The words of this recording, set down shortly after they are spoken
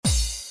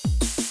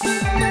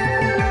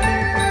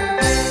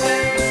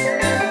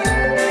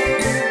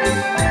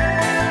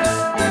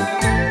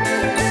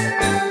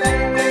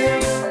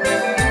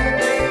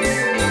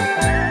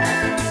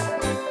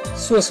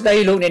សួស្តី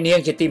លោកអ្នកនាង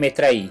ជាទីមេ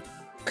ត្រី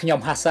ខ្ញុំ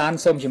ហាសាន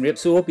សូមជម្រាប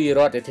សួរពីរ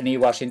ដ្ឋធានី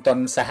Washington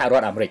សហរ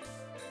ដ្ឋអាមេរិក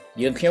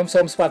យើងខ្ញុំ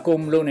សូមស្វាគម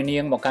ន៍លោកអ្នកនា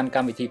ងមកកាន់ក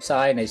ម្មវិធីផ្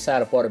សាយនៃសា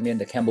រព័ត៌មាន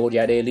The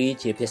Cambodia Daily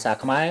ជាភាសា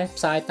ខ្មែរ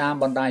ផ្សាយតាម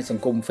បណ្ដាញស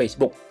ង្គម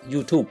Facebook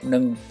YouTube និ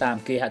ងតាម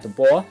គេហទំ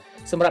ព័រ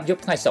សម្រាប់យ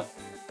ប់ថ្ងៃសុក្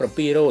រ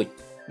7រោច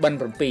បិណ្ឌ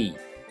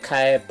7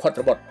ខែផុត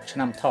របត់ឆ្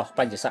នាំថោះ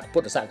បัญចស័កពុ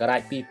ទ្ធសករា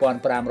ជ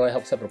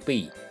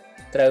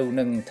2567ត្រូវ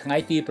នឹងថ្ងៃ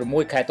ទី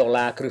6ខែតុ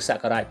លាគ្រិស្តស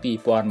ករាជ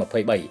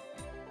2023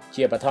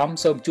ជាបឋម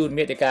សូមជូន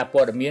មេតិការ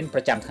ព័ត៌មានប្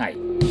រចាំថ្ងៃរ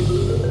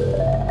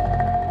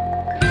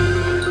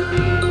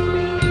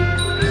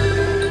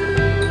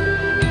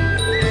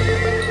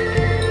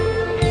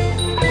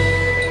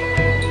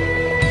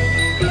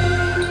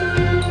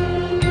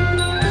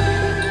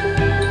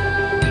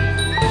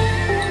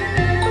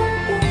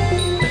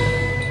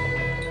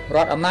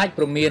ដ្ឋអំណាច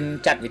ព្រមាន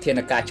ចាត់វិធាន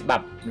ការច្បា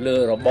ប់លើ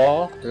របរ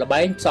ល្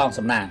បែងផ្សង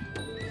សំណាង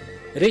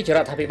រាជរ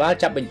ដ្ឋាភិបាល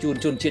ចាប់បញ្ជូន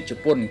ជនជាតិជ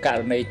ប៉ុនករ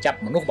ណីចាប់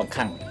មនុស្សបង្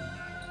ខំ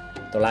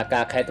តុលា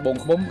ការខេត្តត្បូង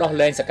ឃ្មុំដោះ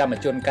លែងសកម្ម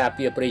ជនការ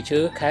ពារព្រៃឈើ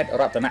ខេត្ត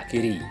រតនគិ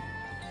រី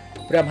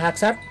ព្រះមហា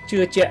ក្សត្រជឿ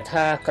ជាក់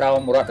ថាក្រោម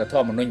រដ្ឋធ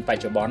ម្មនុញ្ញប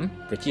ច្ចុប្បន្ន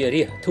ប្រជា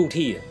រាស្ត្រធូរ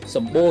ធារស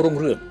ម្បូររុង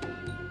រឿង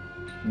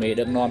មេ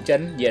ដឹកនាំចិ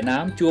នវៀតណា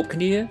មជួបគ្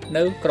នា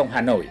នៅក្រុង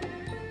ហាណូយ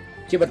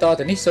ជាបន្ត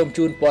ទៅនេះសូម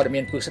ជូនព័ត៌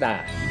មានពិស្ដា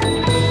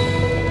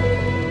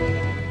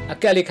អ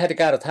គ្គលេខាធិ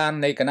ការដ្ឋាន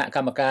នៃគណៈក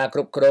ម្មការគ្រ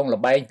ប់គ្រង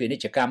ល្បែងពាណិ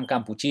ជ្ជកម្មក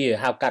ម្ពុជា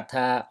ហៅកាត់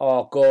ថាអ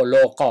ង្គ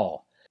លោក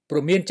ព្រ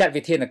មមានចាត់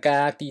វិធានកា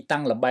រទីតាំ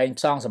ងល្បែង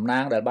ផ្សងសំណា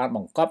ងដែលបានប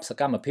ង្កប់ស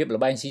កម្មភាព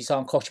ល្បែងស៊ីស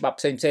ងខុសច្បាប់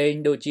ផ្សេងៗ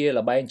ដូចជា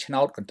ល្បែងឆ្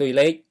នោតកន្ទុយ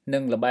លេខនិ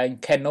ងល្បែង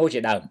ខេណូជា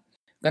ដើម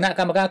គណៈ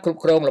កម្មការគ្រប់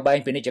គ្រងល្បែង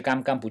ពាណិជ្ជកម្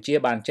មកម្ពុជា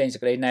បានចេញសេច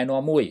ក្តីណែ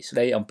នាំមួយស្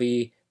តីអំពី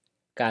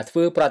ការធ្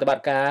វើប្រតិបត្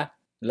តិការ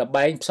ល្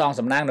បែងផ្សង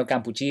សំណាងនៅក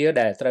ម្ពុជា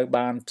ដែលត្រូវ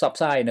បានផ្សព្វ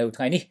ផ្សាយនៅ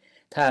ថ្ងៃនេះ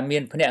ថាមា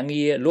នភ្នាក់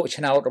ងារលក់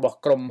ឆ្នោតរបស់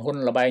ក្រុមហ៊ុន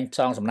ល្បែងផ្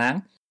សងសំណាង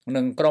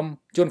និងក្រុម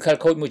ជនខិល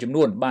ខូចមួយចំ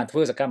នួនបានធ្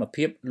វើសកម្ម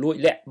ភាពលួច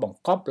លាក់បង្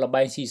កប់ល្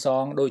បែងស៊ីស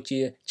ងដូចជា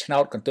ឆ្នោ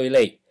តកន្ទុយ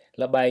លេខ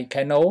ល្បែង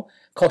ខេណូ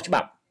ខុសច្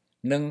បាប់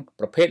និង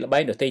ប្រភេទល្បែ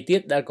ងដទៃទៀត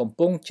ដែលកំ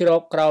ពុងជ្រ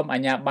កក្រោមអា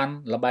ជ្ញាប័ណ្ណ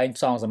ល្បែង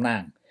ផ្សងសំណា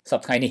ងស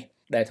ប្តាហ៍ថ្ងៃនេះ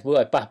ដែលធ្វើ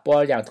ឲ្យប៉ះពា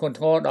ល់យ៉ាងធ្ងន់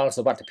ធ្ងរដល់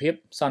សុវត្ថិភាព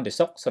សន្តិ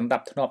សុខសណ្ដា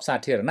ប់ធ្នាប់សា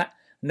ធារណៈ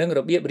និងរ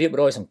បៀបរៀប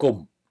រយសង្គម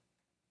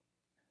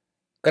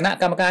គណៈ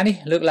កម្មការនេះ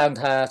លើកឡើង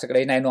ថាសេចក្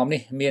តីណែនាំ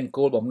នេះមាន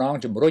គោលបំណង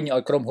ជំរុញឲ្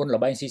យក្រុមហ៊ុន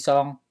ល្បែងស៊ីស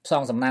ងផ្ស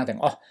ងសំណាងទាំង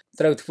អស់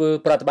ត្រូវធ្វើ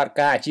ប្រតិបត្តិ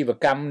ការអាជីវ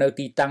កម្មនៅ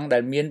ទីតាំងដែ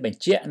លមានបញ្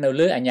ជាក់នៅ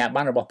លើអាជ្ញាប័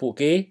ណ្ណរបស់ពួក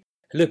គេ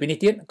លើសពីនេះ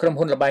ទៀតក្រុម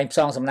ហ៊ុនល្បែងផ្ស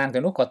ងសំណាង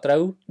ទាំងនោះក៏ត្រូ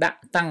វដាក់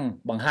តាំង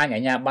បង្ហាញអា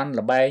ជ្ញាប័ណ្ណ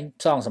ល្បែង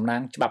ផ្សងសំណា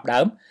ងច្បាប់ដើ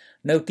ម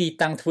នៅទី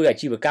តាំងធ្វើអា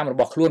ជីវកម្មរ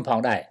បស់ខ្លួនផង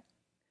ដែរ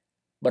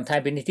បន្ថែម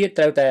ពីនេះទៀត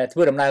ត្រូវតែធ្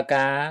វើដំណើរ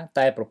ការ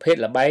តែប្រភេទ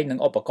ល្បែងនិង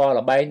ឧបករណ៍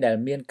ល្បែងដែល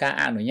មានការ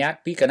អនុញ្ញាត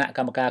ពីគណៈក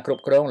ម្មការគ្រ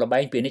ប់គ្រងល្បែ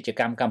ងពាណិជ្ជ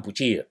កម្មកម្ពុ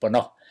ជាប៉ុណ្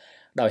ណោះ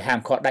ដោយហាម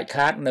ឃាត់ដាច់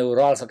ខាតនៅ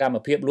រាល់សកម្ម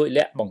ភាពលួច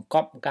លាក់បង្ក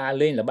ប់ការ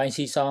លេងល្បែង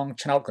ស៊ីសង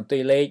ឆ្នោតកន្ទុ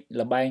យលេខ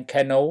ល្បែង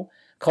ខេណូ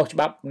ខុសច្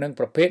បាប់និង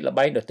ប្រភេទល្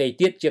បែងដទៃ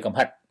ទៀតជាកំ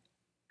ហិត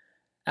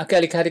អគ្គ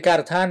លេខាធិការ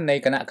ដ្ឋាននៃ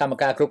គណៈកម្ម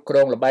ការគ្រប់គ្រ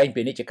ងល្បែង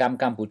ពាណិជ្ជកម្ម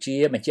កម្ពុជា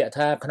បញ្ជាក់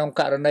ថាក្នុង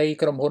ករណី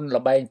ក្រុមហ៊ុន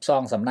ល្បែងផ្ស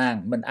ងសំណាង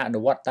មិនអនុ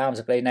វត្តតាម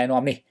សេចក្តីណែ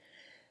នាំនេះ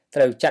ត្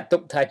រូវចាត់ទុ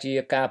កថាជា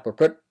ការប្រ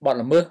ព្រឹត្តបទ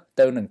ល្មើស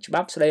ទៅនឹងច្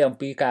បាប់ស្តីអំ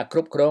ពីការគ្រ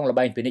ប់គ្រងល្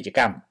បែងពាណិជ្ជក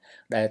ម្ម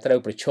ដែលត្រូវ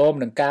ប្រឈម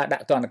នឹងការដា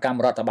ក់ទណ្ឌកម្ម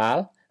រដ្ឋបាល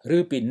ឬ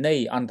ពិន័យ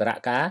អន្តរ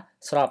ការ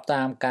ស្រប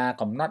តាមការ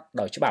កំណត់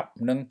ដោយច្បាប់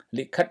និង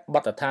លិខិតប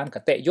ទដ្ឋានគ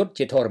តិយុត្ត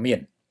ជាធរមា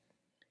ន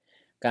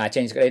ការ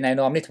ចេញសេចក្តីណែ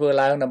នាំនេះធ្វើ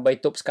ឡើងដើម្បី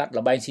ទប់ស្កាត់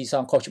ល្បែងស៊ីស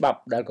ងខុសច្បាប់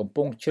ដែលកំ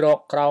ពុងជ្រក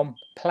ក្រោម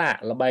ផ្លាក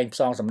ល្បែងផ្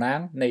សងសំណាង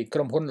នៃក្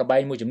រុមហ៊ុនល្បែ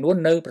ងមួយចំនួន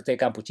នៅប្រទេស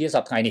កម្ពុជាស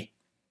ប្តាហ៍ថ្ងៃនេះ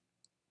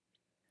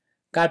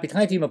កាលពីថ្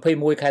ងៃទី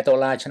21ខែតុ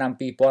លាឆ្នាំ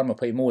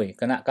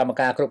2021គណៈកម្ម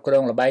ការគ្រប់គ្រ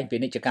ងល្បែងពា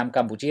ណិជ្ជកម្មក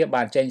ម្ពុជា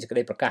បានចេញសេចក្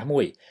តីប្រកាសមួ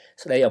យ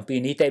ស្តីអំពី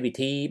នីតិវិ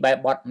ធីបែប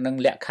បទនិង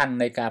លក្ខខណ្ឌ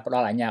នៃការផ្ដ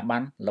ល់អាជ្ញាប័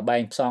ណ្ណល្បែ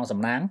ងផ្សងសំ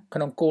ណាងក្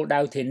នុងគោលដៅ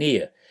ធានា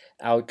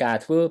ឲ្យការ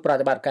ធ្វើប្រ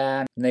តិបត្តិការ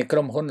នៃក្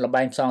រុមហ៊ុនល្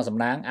បែងផ្សងសំ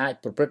ណាងអាច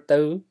ប្រព្រឹត្ត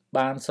ទៅ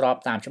បានស្រប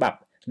តាមច្បាប់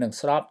និង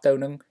ស្របទៅ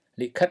នឹង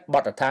លិខិតប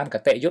ទដ្ឋានគ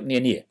តិយុត្តនា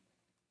នា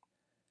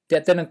ទា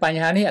ក់ទងនឹងប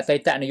ញ្ហានេះអតី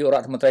តនាយករ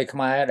ដ្ឋមន្ត្រីខ្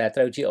មែរដែល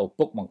ត្រូវជាឪ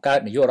ពុកបង្កើត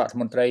នាយករដ្ឋ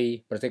មន្ត្រី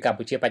ប្រទេសកម្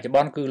ពុជាបច្ចុប្ប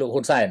ន្នគឺលោក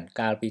ហ៊ុនសែន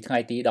កាលពីថ្ងៃ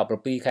ទី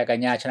17ខែក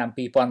ញ្ញាឆ្នាំ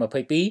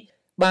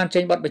2022បានចេ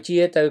ញបទបញ្ជា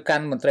ទៅកា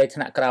ន់មន្ត្រីថ្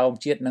នាក់ក្រោម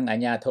ជាតិនិងអា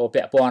ជ្ញាធរ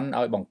ពាក់ព័ន្ធ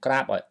ឲ្យបង្ក្រា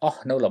បឲ្យអ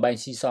ស់នៅល្បែង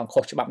ស៊ីសងខុ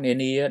សច្បាប់នា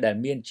នាដែល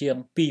មានជាង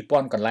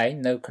2000កន្លែង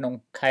នៅក្នុង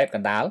ខេត្តក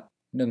ណ្ដាល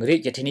និងរា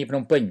ជធានីភ្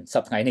នំពេញស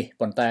ប្តាហ៍ថ្ងៃនេះ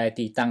ប៉ុន្តែ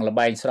ទីតាំងល្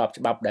បែងស្រប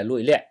ច្បាប់ដែលលួ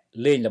ចលាក់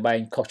លេងល្បែង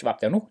ខុសច្បាប់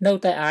ទាំងនោះនៅ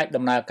តែអាច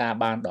ដំណើរការ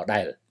បានដ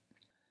ដែល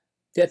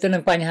ទាក់ទងនឹ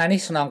ងបញ្ហានេះ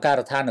ស្នងការ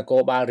ដ្ឋាននគ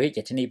របាលរាជ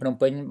ធានីភ្នំ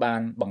ពេញបា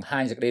នបង្ហា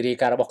ញសេចក្តីរាយ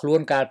ការណ៍របស់ខ្លួន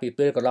កាលពី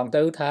ពេលកន្លង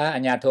ទៅថាអា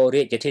ជ្ញាធរ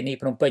រាជធានី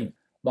ភ្នំពេញ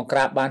បង្ក្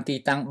រាបបានទី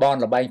តាំងបន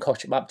ល្បែងខុស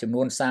ច្បាប់ចំ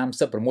នួន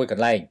36ក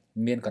ន្លែង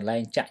មានកន្លែ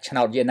ងចាក់ឆ្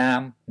នោតវៀតណា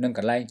មនិងក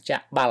ន្លែងចា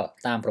ក់បាល់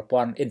តាមប្រ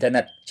ព័ន្ធអ៊ីនធឺ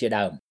ណិតជា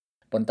ដើម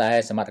ប៉ុន្តែ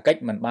សមត្ថកិច្ច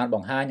មិនបានប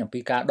ង្ហាញអំពី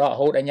ការដក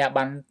ហូតអាជ្ញា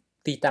ប័ណ្ណ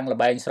ទីតាំងល្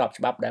បែងស្រប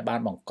ច្បាប់ដែលបាន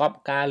បង្កប់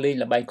ការលេង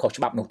ល្បែងខុស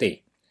ច្បាប់នោះទេ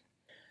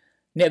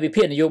អ្នកវិ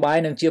ភាគនយោបាយ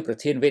និងជាប្រ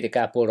ធានវេទិ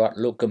កាពលរដ្ឋ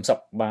លោកកឹមសុខ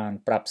បាន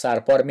ប្រាប់សារ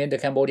ព័ត៌មាន The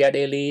Cambodia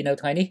Daily នៅ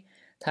ថ្ងៃនេះ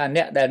ថា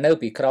អ្នកដែលនៅ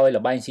ពីក្រោយ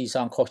ល្បែងស៊ីស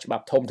ងខុសច្បា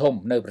ប់ធំៗ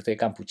នៅប្រទេស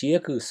កម្ពុជា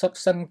គឺសុទ្ធ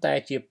សឹងតែ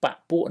ជាបក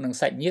ពួកនិង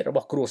សាច់ញាតិរប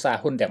ស់គ្រួសារ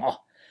ហ៊ុនទាំងអស់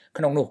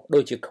ក្នុងនោះដូ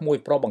ចជាក្មួយ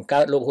ប្រុសបង្កើ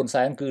តលោកហ៊ុន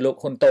សែនគឺលោក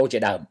ហ៊ុនតូជា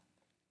ដើម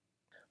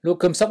លោក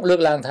គឹមសុកលើក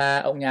ឡើងថា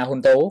អង្គការហ៊ុន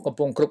តូកំ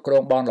ពុងគ្រប់គ្រ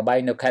ងបនលបែង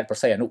នៅខេត្តប្រ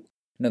ស័យអនុ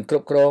និងគ្រ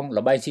ប់គ្រងល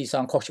បែងស៊ីស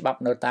ងខុសច្បាប់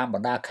នៅតាមប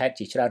ណ្ដាខេត្ត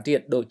ជាច្រើនទៀត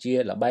ដូចជា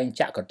លបែង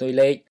ចាក់កន្ទុយ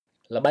លេខ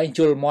លបែងជ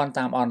លមន់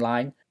តាមអនឡា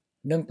ញ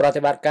និងប្រ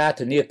តិបត្តិការ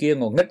ធនាគាร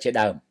งងឹតជា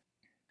ដើម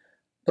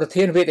ប្រ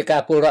ធានវេទិកា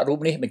ពលរដ្ឋរូប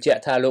នេះបញ្ជាក់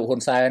ថាលោកហ៊ុ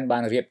នសែនបា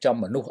នរៀបចំ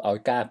មនុស្សឲ្យ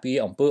ការពារ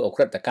អំពើអក្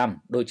រិតកម្ម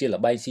ដូចជាល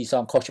បែងស៊ីស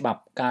ងខុសច្បាប់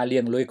ការលា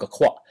ងលុយក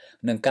ខ្វក់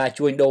និងការ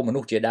ជួញដូរមនុ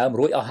ស្សជាដើម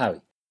រួចអស់ហើយ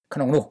ក្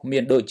នុងនោះមា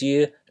នដូចជា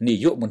នា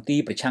យកមន្ត្រី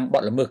ប្រឆាំងប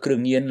ទល្មើសគ្រឿ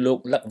ងញៀនលោក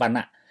លឹកវណ្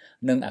ណៈ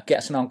និងអគ្គ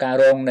ស្នងការ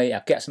រងនៃអ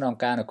គ្គស្នង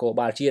ការនគរ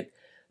បាលជាតិ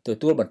ទ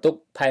ទួលបន្ទុក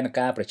ផែន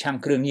ការប្រឆាំង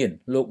គ្រឿងញៀន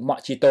លោកម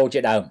ជនកជា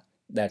ដើម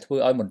ដែលធ្វើ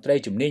ឲ្យមន្ត្រី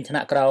ជំនាញថ្នា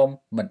ក់ក្រោម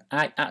មិន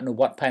អាចអនុ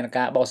វត្តផែន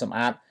ការបោសសម្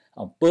អាត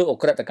អំពើអ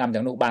ក្រិតកម្ម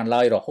ទាំងនោះបាន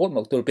ឡើយរហូតម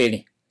កទល់ពេល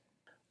នេះ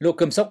លោក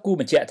គឹមសុកគូ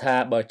បញ្ជាក់ថា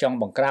បើចង់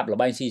បង្ក្រាបល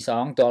បែងស៊ីស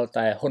ងទាល់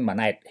តែហ៊ុនម៉ា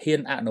ណែតហ៊ា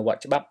នអនុវត្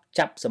តច្បាប់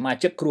ចាប់សមា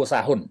ជិកគ្រួសា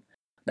រហ៊ុន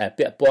ដែល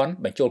ពាក់ព័ន្ធ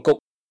បញ្ចូលគុក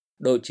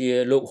ដូចជា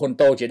លោកហ៊ុន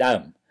តូជាដើ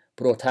ម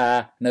ព្រោះថា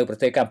នៅប្រ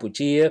ទេសកម្ពុ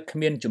ជាគ្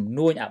មានជំ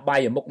នួយអបា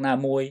យមុខណា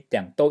មួយ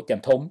ទាំងតូចទាំ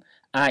ងធំ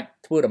អាច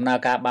ធ្វើដំណើរ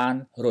ការបាន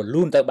រ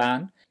លូនទៅបាន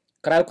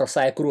ក្រៅក្រ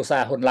សែគ្រួសា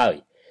រហ៊ុនឡើយ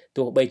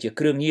ទោះបីជា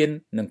គ្រឿងញៀន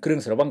និងគ្រឿង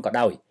ស្រវឹងក៏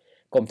ដោយ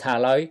កុំថា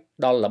ឡើយ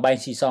ដល់លបែង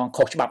ស៊ីសង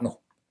ខុសច្បាប់នោះ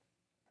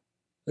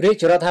រា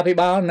ជរដ្ឋាភិ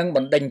បាលនឹងប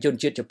ណ្ដេញជន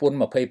ជាតិជប៉ុន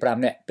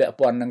25នាក់ពាក់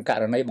ព័ន្ធនឹងក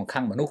រណីបង្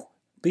ខំមនុស្ស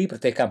ពីប្រ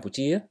ទេសកម្ពុ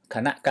ជាគ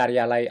ណៈការិ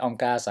យាល័យអង្គ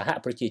ការសហ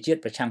ប្រជាជាតិ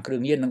ប្រឆាំងគ្រឿ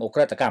ងញៀននិងអក្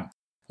រិតកម្ម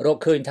រក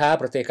ឃើញថា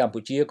ប្រទេសកម្ពុ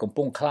ជាកំ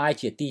ពុងក្លាយ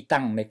ជាទី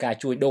តាំងនៃការ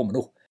ជួញដូរម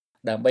នុស្ស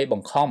ដើម្បីប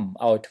ង្ខំ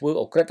ឲ្យធ្វើ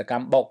អក្រិតក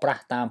ម្មបោកប្រា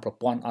ស់តាមប្រ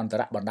ព័ន្ធអន្ត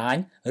របណ្ដាញ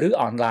ឬ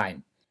អនឡាញ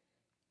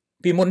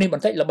ពីមុននេះប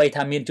ន្តិចល្បី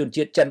ថាមានជន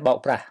ជាតិចិនបោក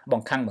ប្រាស់ប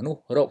ង្ខំមនុស្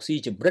សរកស៊ី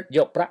ចម្រិតយ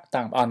កប្រាក់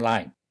តាមអនឡា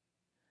ញ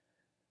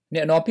អ្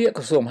នកនាំពាក្យ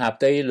ក្រសួងមហា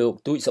ផ្ទៃលោក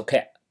ទូចសុ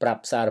ខៈប្រា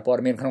ប់សារព័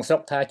ត៌មានក្នុងស្រុ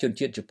កថាជន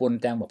ជាតិជប៉ុន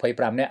ទាំង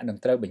25នាក់នឹង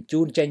ត្រូវបញ្ជូ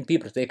នចេញពី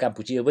ប្រទេសកម្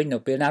ពុជាវិញនៅ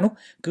ពេលណានោះ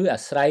គឺអា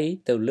ស្រ័យ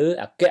ទៅលើ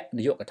អគ្គ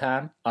នាយកដ្ឋា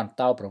នអន្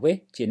តរប្រវេស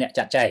ន៍ជាអ្នក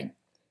ចាត់ចែង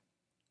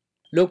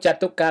លោកចាត់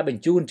ទុកការប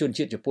ញ្ជូនជន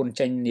ជាតិជប៉ុន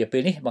ចេញនាពេ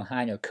លនេះបង្ហា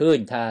ញឲ្យឃើញ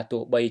ថា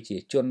ទោះបីជា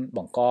ជនប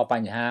ង្កប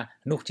ញ្ហា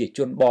នោះជាជ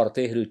នបរ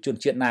ទេសឬជន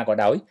ជាតិណាក៏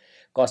ដោយ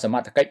ក៏សម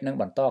ត្ថកិច្ចនឹង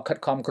បន្តខិត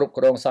ខំគ្រប់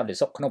គ្រងសន្តិ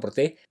សុខក្នុងប្រ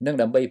ទេសនិង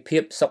ដើម្បីភា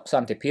ពសុខស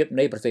ន្តិភាព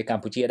នៃប្រទេសក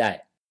ម្ពុជាដែរ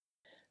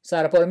សា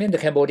រព័ត៌មាន The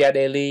Cambodia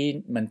Daily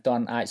មិនទា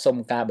ន់អាចសុំ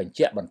ការបញ្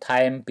ជាក់បន្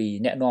ថែមពី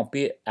អ្នកនាំ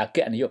ពាក្យអគ្គ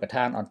នាយកដ្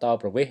ឋានអន្តរ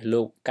ប្រវេសន៍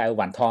លោកកៅ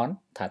វ៉ាន់ថន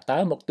ថាតើ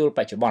មកទល់ប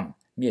ច្ចុប្បន្ន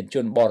មានជ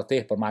នបរទេស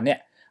ប្រមាណអ្នក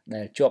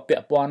ដែលជាប់ពា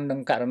ក់ព័ន្ធនឹង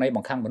ករណីប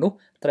ង្ខំមនុស្ស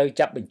ត្រូវ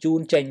ចាប់បញ្ជូន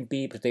ចេញពី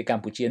ប្រទេសក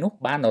ម្ពុជានោះ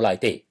បាននៅឡើយ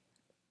ទេ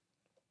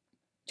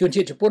ជន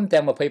ជាតិជប៉ុន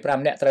ទាំង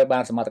25នាក់ត្រូវបា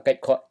នសមត្ថកិច្ច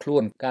ឃាត់ខ្លួ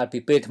នកាលពី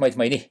ពេលថ្មី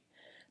ៗនេះ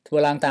ធ្វើ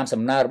ឡើងតាម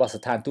សំណើរបស់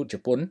ស្ថានទូតជ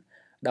ប៉ុន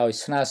ដោយ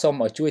ស្នើសុំ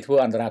ឲ្យជួយធ្វើ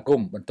អន្តរាគ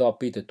មន៍បន្ទាប់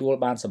ពីទទួល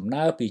បានសំ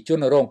ណើពីជន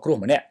រងគ្រោះ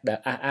ម្នាក់ដែល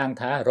អះអាង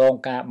ថារង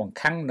ការបង្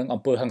ខំនឹងអំ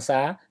ពើហិង្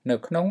សានៅ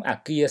ក្នុងអ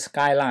គារ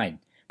Skyline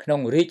ក្នុង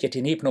រាជ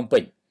ធានីភ្នំពេ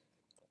ញ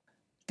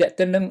ទាក់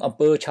ទិននឹងអំ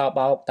ពើឆោ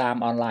បោកតាម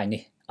អនឡាញ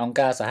នេះអង្គ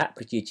ការសហ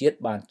ប្រជាជាតិ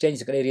បានចេញ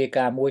សេចក្តីរាយ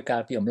ការណ៍មួយកា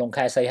លពីអំឡុង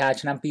ខែសីហា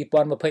ឆ្នាំ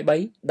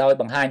2023ដោយ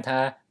បង្ហាញថា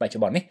បច្ចុ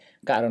ប្បន្ននេះ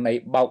ករណី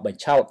បោកប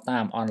ញ្ឆោតតា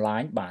មអនឡា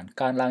ញបាន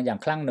កើនឡើងយ៉ាង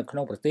ខ្លាំងនៅក្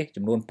នុងប្រទេស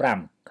ចំនួន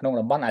5ក្នុង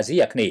តំបន់អាស៊ី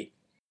អាគ្នេយ៍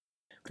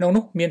ក្នុង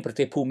នោះមានប្រ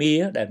ទេសភូមា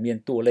ដែលមាន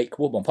តួលេខខ្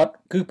ពស់បំផុត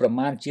គឺប្រ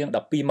មាណជាង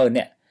 120,000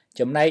 នាក់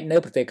ចំណែកនៅ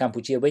ប្រទេសកម្ពុ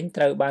ជាវិញ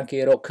ត្រូវបានគេ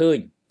រកឃើញ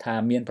ថា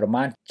មានប្រ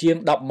មាណជាង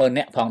 10,000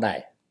 នាក់ផងដែរ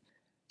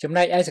ចំ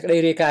ណែកឯសេចក្តី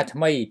រាយការណ៍ថ្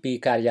មីពី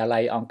ការិយាល័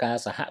យអង្គការ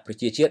សហប្រ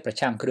ជាជាតិប្រ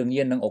ឆាំងគ្រឿង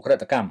ញៀននិងអក្រិ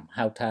តកម្ម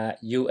ហៅថា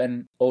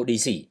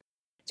UNODC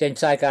ចេញ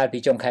ផ្សាយកាលពី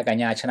ចុងខែក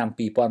ញ្ញាឆ្នាំ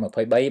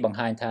2023បង្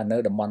ហាញថានៅ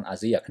តំបន់អា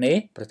ស៊ីអាគ្នេយ៍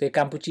ប្រទេសក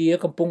ម្ពុជា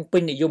កំពុងពេ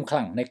ញនិយមខ្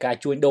លាំងនៃការ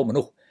ជួញដូរម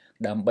នុស្ស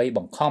ដើម្បីប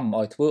ង្ខំ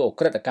ឲ្យធ្វើអ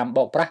ក្រិតកម្ម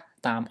បោកប្រាស់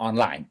តាមអន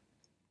ឡាញ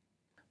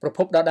ប្រភ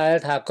ពដដែល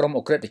ថាក្រុមអ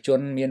ក្រិតជន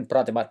មានប្រ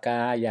តិបត្តិកា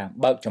រយ៉ាង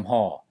បើកចំហ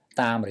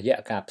តាមរយៈ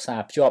ការផ្សា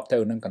រភ្ជាប់ទៅ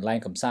នឹងកន្លែង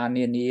កម្សាន្ត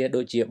នានា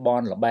ដូចជាប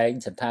នលបែង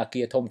សន្តា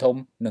គារធំៗ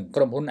និងក្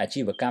រុមហ៊ុនអាជី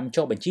វកម្ម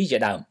ចុះបញ្ជីជា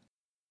ដើម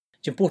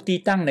ចំពោះទី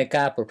តាំងនៃ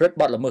ការប្រព្រឹត្ត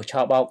បទល្មើស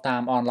ឆោបោកតា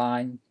មអនឡា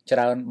ញច្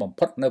រើនបំ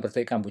ផុតនៅប្រ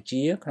ទេសកម្ពុ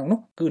ជាក្នុងនោះ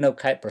គឺនៅ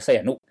ខេត្តប្រស័យ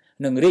អនុ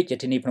និងរាជ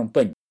ធានីភ្នំ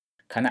ពេញ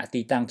ខណៈទី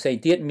តាំងផ្សេង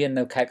ទៀតមាន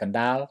នៅខេត្តកណ្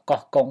ដាល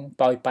កោះកុង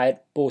ប៉ោយប៉ែត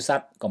ពោធិ៍សា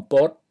ត់កំព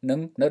តនិង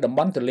នៅតំប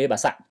ន់ទន្លេបា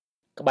សាក់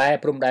ក្បែរ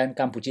ព្រំដែន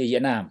កម្ពុជាវៀ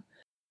តណាម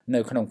នៅ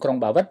ក្នុងក្រុង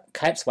បាវិត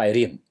ខេត្តស្វាយ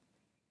រៀង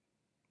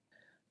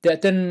ទា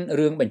ក់ទិន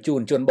រឿងបញ្ជូន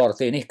ជនបរ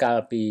ទេសនេះកាល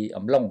ពី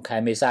អំឡុងខែ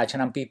មេសាឆ្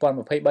នាំ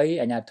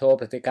2023អាជ្ញាធរ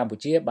ប្រទេសកម្ពុ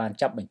ជាបាន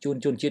ចាប់បញ្ជូន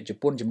ជនជាតិជ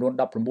ប៉ុនចំនួន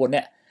19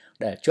នាក់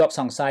ដែលជាប់ស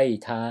ង្ស័យ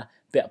ថា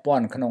ពាក់ព័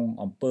ន្ធក្នុង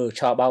អំពើ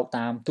ឆោបោក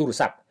តាមទូរ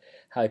ស័ព្ទ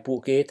ហើយពួក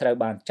គេត្រូវ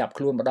បានចាប់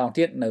ខ្លួនម្ដង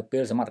ទៀតនៅពេ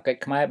លសមត្ថកិច្ច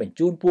ខ្មែរបញ្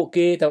ជូនពួក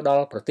គេទៅដ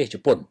ល់ប្រទេសជ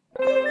ប៉ុន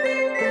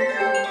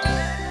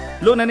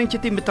លោកអ្នកនាងជា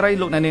ទីមេត្រី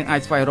លោកអ្នកនាងអា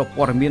ចស្វែងរក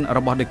ព័ត៌មានរ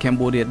បស់ The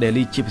Cambodia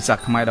Daily ជាភាសា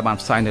ខ្មែរដែលបាន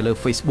ផ្សាយនៅលើ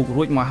Facebook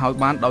រួចមកហើយ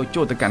បានដោយ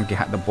ចូលទៅកាន់គេ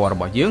ហទំព័ររ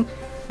បស់យើង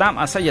តាម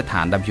អាសយដ្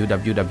ឋាន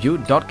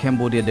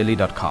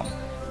www.cambodiadaily.com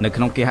នៅ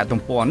ក្នុងគេហទំ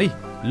ព័រនេះ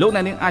លោកអ្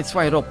នកនាងអាចស្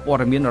វែងរកព័ត៌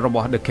មានរប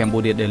ស់ The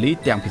Cambodia Daily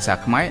ទាំងភាសា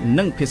ខ្មែរ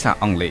និងភាសា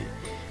អង់គ្លេស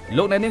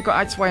លោកអ្នកនាងក៏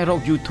អាចស្វែងរក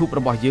YouTube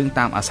របស់យើង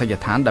តាមអាសយ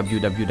ដ្ឋាន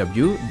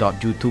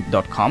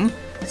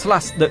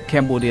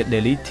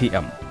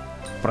www.youtube.com/thecambodiadailytm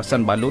ប្រសិន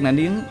បើលោកអ្នក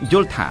នាងយ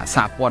ល់ថា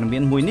សារព័ត៌មា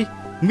នមួយនេះ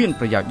មាន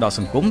ប្រយោជន៍ដល់ស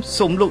ង្គម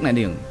សូមលោកអ្នក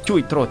នាងជួ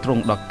យទ្រទ្រ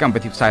ង់ដល់កម្មវិ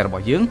ធីផ្សាយរប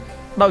ស់យើង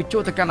ដោយចូ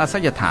លទៅកាន់អាស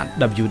យដ្ឋាន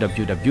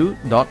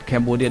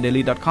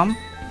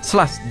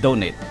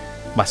www.cambodiadaily.com/donate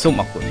បាទសូម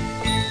អរគុណ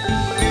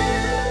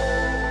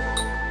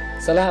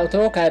សាលាឧទ្ធ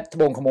រខេត្តត្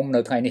បូងឃ្មុំនៅ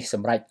ថ្ងៃនេះស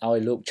ម្រេចឲ្យ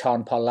លោកឆន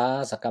ផល្លា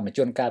សកម្មជ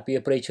នការពារ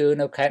ព្រៃឈើ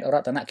នៅខេត្តរ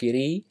តនគិ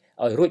រី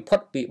ឲ្យរួចផុត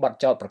ពីបទ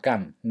ចោទប្រកា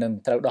ន់និង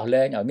ត្រូវដោះ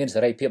លែងឲ្យមានសេ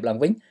រីភាពឡើង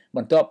វិញប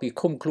ន្ទាប់ពី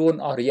ឃុំខ្លួន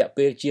អស់រយៈ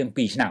ពេលជាង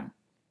2ឆ្នាំ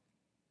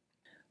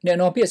អ្នក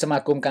នាំពាក្យសមា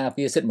គមការ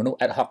ពារសិទ្ធិមនុស្ស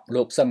ad hoc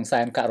លោកសឹង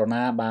សែនករ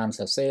ណាបានស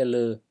រសេរ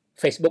លើ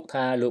Facebook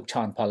ថាលោកឆ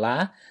នផល្លា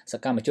ស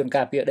កម្មជន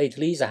ការពារដី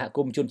ធ្លីសហគ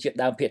មន៍ជនជាតិ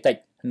ដើមភាគតិច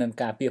និង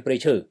ការពារព្រៃ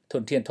ឈើធ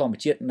នធានធម្ម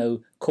ជាតិនៅ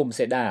ឃុំ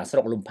សេដាស្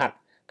រុកលំផាត់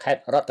ខេត្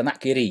តរតន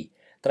គិរី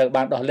ត្រូវ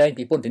បានដោះលែង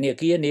ពីពន្ធនា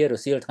គារនារ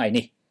សៀលថ្ងៃ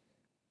នេះ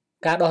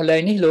ការដោះលែ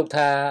ងនេះលោក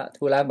ថា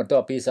ធ្វើឡើងបន្ទា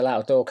ប់ពីសាលា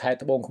ឧទ្ធរខេត្ត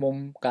ត្បូងឃ្មុំ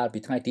កាលពី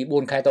ថ្ងៃទី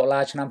4ខែតុលា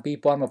ឆ្នាំ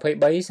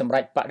2023សម្រា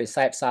ប់បដិ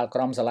សេធសាលក្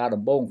រមសាលា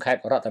ដំបងខេត្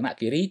តរតន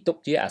គិរីទុក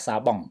ជាអាសា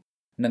បង់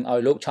និងឲ្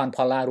យលោកឆនផ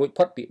ល្លារួច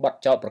ផុតពីបទ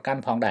ចោទប្រកា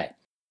ន់ផងដែរ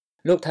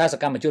លោកថាស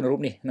កម្មជនរូ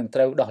បនេះនឹងត្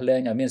រូវដោះលែង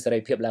ឲ្យមានសេរី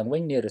ភាពឡើងវិ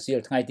ញនារសៀល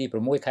ថ្ងៃទី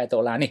6ខែតុ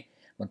លានេះ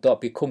បន្ទាប់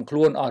ពីឃុំខ្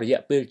លួនអស់រយៈ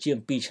ពេលជាង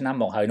2ឆ្នាំ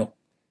មកហើយនោះ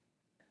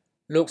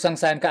លោកសង្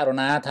សានករ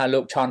ណាថាលោ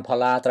កឆនផ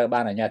ល្លាត្រូវ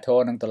បានអាជ្ញាធរ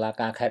និងតុលា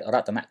ការខេត្តរ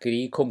តនគិ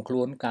រីឃុំខ្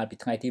លួនកាលពី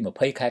ថ្ងៃទី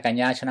20ខែកញ្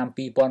ញាឆ្នាំ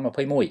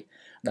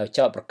2021ដោយ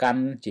ចោទប្រកា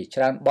ន់ជាច្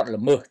រើនបទ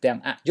ល្មើសទាំង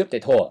អយុត្តិ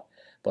ធម៌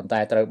ប៉ុន្តែ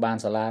ត្រូវបាន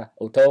សាលា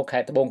ឧទ្ធរខេ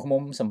ត្តត្បូងឃ្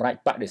មុំសម្រេច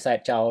បដិសេធ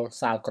ចោល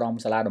សាលក្រម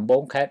សាលាដំប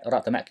ងខេត្តរ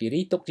តនគិរី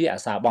ទុកជាអា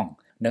សាបង់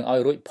និងឲ្យ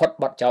រួចផុត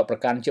បទចោទប្រ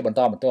កាន់ជាបន្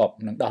តបន្ទាប់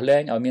និងដោះលែ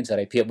ងឲ្យមានសេ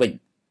រីភាពវិញ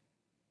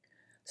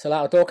សាលា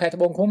ឧទ្ធរខេត្ត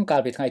ត្បូងឃ្មុំកា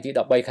លពីថ្ងៃទី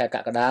13ខែក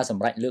ក្កដាស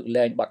ម្រេចលើក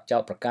លែងបទចោ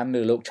ទប្រកាន់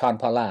លើលោកឆន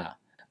ផល្លា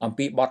អំ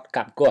ពីបទ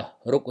កាប់គាស់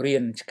រុករា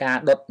នឆ្កា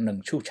ដុតនិង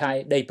ឈូសឆាយ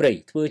ដីព្រៃ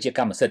ធ្វើជាក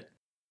ម្មសិទ្ធិ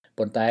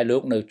ប៉ុន្តែលោ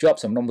កនៅជាប់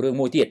សំណុំរឿង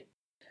មួយទៀត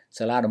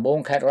សាលាដំបង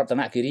ខេត្តរត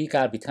នគិរី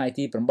កាលពីថ្ងៃ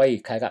ទី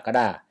8ខែកក្ក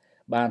ដា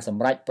បានស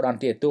ម្រេចផ្តន្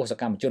ទាទោសស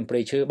កម្មជនព្រៃ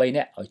ឈើ3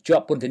នាក់ឲ្យជា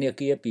ប់ពន្ធនា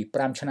គារពី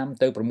5ឆ្នាំ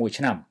ទៅ6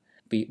ឆ្នាំ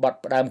ពីបទ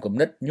ផ្ដាំគំ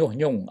និតញុះ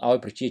ញង់ឲ្យ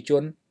ប្រជាជ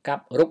នកា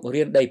ប់រុក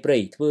រានដីព្រៃ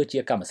ធ្វើជា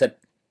កម្មសិទ្ធិ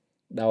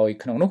ដោយ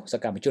ក្នុងនោះស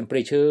កម្មជនព្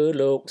រៃឈើ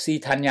លោកស៊ី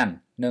ថាញ៉ាន់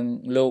និង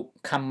លោក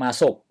ខំម៉ា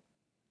សូក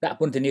ដាក់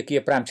ពន្ធនាគារ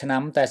5ឆ្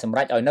នាំតែសម្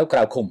រេចឲ្យនៅក្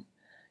រៅឃុំ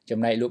ចំ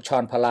ណែកលោកឆ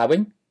នផល្លាវិ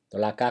ញតុ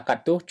លាការកា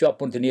ត់ទោសជាប់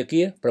ពន្ធនា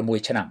គារ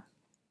6ឆ្នាំ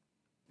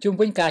ជុំ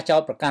វិញការចោ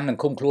ទប្រកាន់និង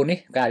ឃុំខ្លួននេះ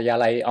ការិយា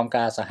ល័យអង្គ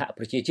ការសហ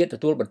ប្រជាជាតិទ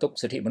ទួលបន្ទុក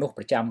សិទ្ធិមនុស្ស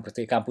ប្រចាំប្រ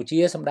ទេសកម្ពុជា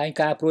សម្ដែង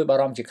ការព្រួយបា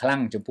រម្ភជាខ្លាំ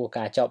ងចំពោះ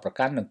ការចោទប្រ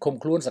កាន់និងឃុំ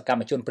ខ្លួនសកម្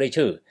មជនព្រៃ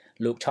ឈើ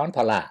លោកឆនផ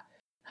ល្លា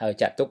ហើយ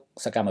ចាត់ទុក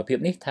សកម្មភាព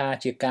នេះថា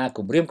ជាការ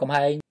គំរាមកំ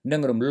ហែងនិ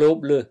ងរំលោភ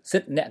លើសិ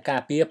ទ្ធិអ្នកកា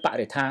រពារប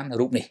រិស្ថាន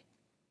រូបនេះ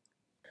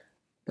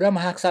ព្រះម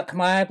ហាក្សត្រខ្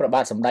មែរព្រះ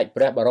បាទសម្ដេច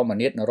ព្រះបរម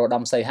នាថនរោត្ត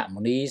មសីហ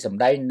មុនីសម្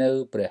ដែងនៅ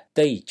ព្រះ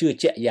ទ័យជឿ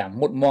ជាក់យ៉ាង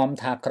មុតមម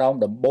ថាក្រោម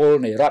ដំបូល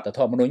នៃរដ្ឋធ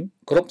ម្មនុញ្ញ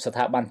គ្រប់ស្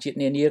ថាប័នជាតិ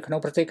នានាក្នុង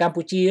ប្រទេសកម្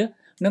ពុជា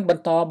នឹងប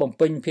ន្តបំ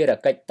ពេញភារ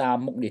កិច្ចតាម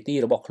មុខនីតិ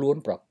របស់ខ្លួន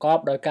ប្រកប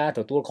ដោយការទ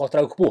ទួលខុសត្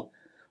រូវខ្ពស់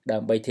ដើ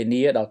ម្បីធា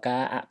នាដល់កា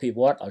រអភិវ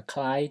ឌ្ឍឲ្យค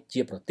ล้าย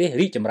ជាប្រទេស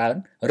រីកចម្រើន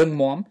រឹង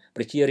មាំ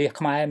ប្រជារាស្ត្រ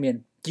ខ្មែរមាន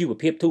ជីវ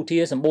ភាពធូរធា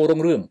រសម្បូររុ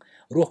ងរឿង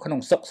រស់ក្នុង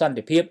សុខសន្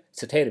តិភាព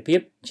ស្ថិរភាព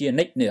ជា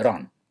និច្ចនិរ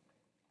ន្តរ៍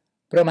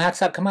ព្រះមហាក្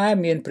សត្រខ្មែរ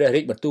មានព្រះរា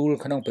ជបន្ទូល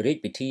ក្នុងព្រះរាជ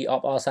ពិធីអ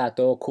បអរសាទ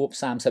រខួប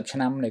30ឆ្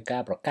នាំនៃកា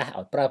រប្រកាស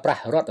ឲ្យប្រើប្រា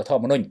ស់រដ្ឋធ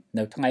ម្មនុញ្ញ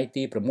នៅថ្ងៃ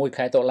ទី6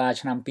ខែតុលា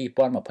ឆ្នាំ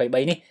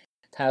2023នេះ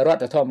ថារ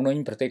ដ្ឋធម្មនុញ្ញ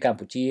ប្រទេសកម្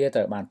ពុជាត្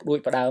រូវបានផ្ដួច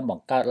ផ្ដើមប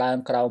ង្កើតឡើង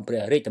ក្រោមព្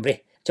រះរាជតម្រិះ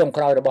ចុង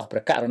ក្រោយរបស់ព្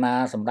រះករុណា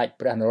សម្ដេច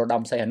ព្រះនរោត្ត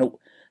មសីហនុ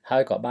ហើ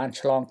យក៏បាន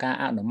ឆ្លងការ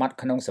អនុម័ត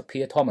ក្នុងសភា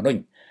ធម្មនុញ្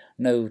ញ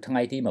នៅថ្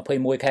ងៃទី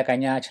21ខែក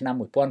ញ្ញាឆ្នាំ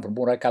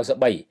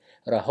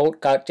1993រហូត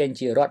កើតចេញ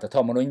ជារដ្ឋធ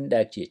ម្មនុញ្ញ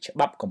ដែលជាច្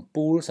បាប់កំ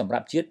ពូលសម្រា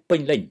ប់ជាតិពេ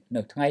ញលេញ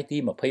នៅថ្ងៃទី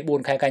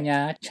24ខែកញ្ញា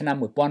ឆ្នាំ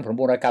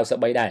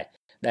1993ដែរ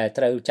ដែល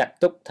ត្រូវចាត់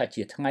ទុកថា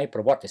ជាថ្ងៃប្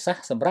រវត្តិសាស្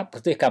ត្រសម្រាប់ប្រ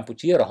ទេសកម្ពុ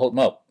ជារហូត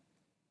មក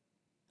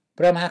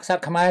ព្រះមហាក្សត្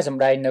រខ្មែរស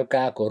ម្ដែងនៅ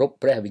ការគោរព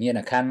ព្រះវិញ្ញាណ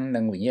ក្ខន្ធនិ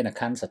ងវិញ្ញាណក្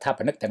ខន្ធស្ថា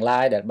បនិកទាំងឡា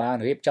យដែលបាន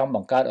រៀបចំប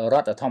ង្កើតរ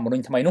ដ្ឋធម្មនុ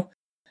ញ្ញថ្មីនោះ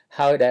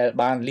ហើយដែល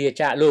បានលា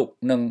ចាកលោក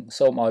និង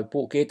សូមឲ្យពួ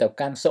កគេទៅ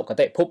កាន់សុគ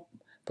តិភព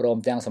ព្រម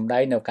ទាំងសម្ដែ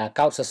ងនៅការ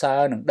កោតសរសើរ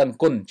និងដឹង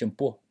គុណចំ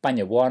ពោះបញ្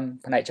ញវន្ត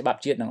ផ្នែកច្បាប់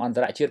ជាតិនិងអន្ត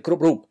រជាតិគ្រ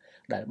ប់រូប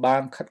ដែលបា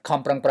នខិតខំ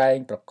ប្រឹងប្រែង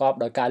ប្រកប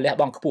ដោយការលះ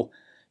បង់ខ្ពស់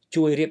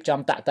ជួយរៀបចំ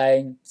តាក់តែង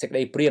សេចក្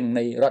តីព្រាង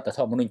នៃរដ្ឋធ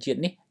ម្មនុញ្ញជាតិ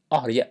នេះអ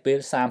ស់រយៈពេល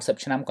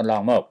30ឆ្នាំកន្ល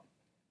ងមក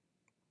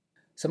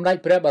សម្ដេច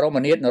ព្រះបរម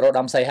នាថនរោត្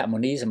តមសីហមុ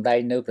នីសម្ដែង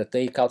នៅប្រ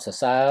តិកោតសរ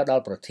សើរដ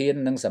ល់ប្រធាន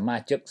និងសមា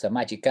ជិកស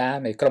មាជិកា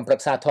នៃក្រុមប្រឹ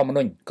ក្សាធម្ម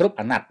នុញ្ញគ្រប់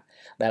អាណត្តិ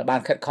ដែលបាន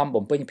ខិតខំ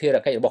បំពេញភារ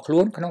កិច្ចរបស់ខ្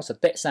លួនក្នុងស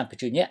តិសម្ប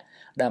ជញ្ញៈ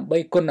ដើម្បី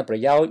គុណប្រ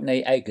យោជន៍នៃ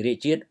ឯករាជ្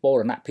យជាតិបូ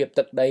រណភាព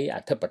ទឹកដីអ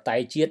ធិបតេ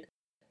យ្យជាតិ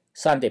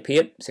សន្តិភា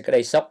ពសេចក្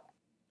តីសុខ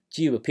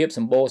ជីវភាពស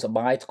ម្បូរសប្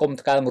បាយថ្កុំ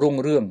ថ្កើងរុង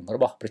រឿងរ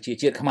បស់ប្រជា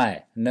ជាតិខ្មែរ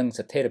និង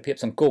ស្ថិរភាព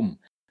សង្គម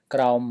ក្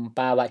រោម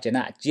បាវច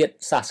នៈជាតិ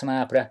សាសនា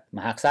ព្រះម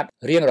ហាក្សត្រ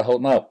រៀងរហូត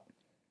មក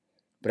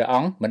ព្រះអ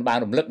ង្គមិនបាន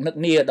រំលឹកនឹក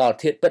នាដល់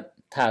ធាតុពិត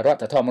ថារដ្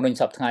ឋធម្មនុញ្ញ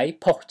សពថ្ងៃ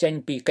ផុសចេញ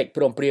ពីកិច្ច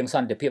ព្រមព្រៀងស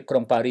ន្តិភាពក្រុ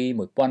ងប៉ារី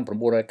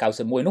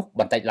1991នោះ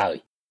បន្តិចឡើយ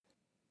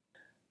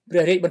ព្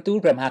រះរាជបន្ទូល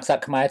ព្រះមហាក្សត្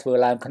រខ្មែរធ្វើ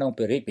ឡើងក្នុង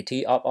ព្រះរាជពិធី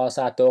អបអរ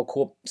សាទរ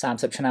ខួប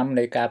30ឆ្នាំ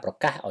នៃការប្រ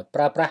កាសឲ្យប្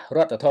រើប្រាស់រ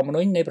ដ្ឋធម្មនុ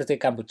ញ្ញនៃប្រទេស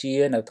កម្ពុជា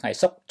នៅថ្ងៃ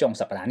សុក្រចុង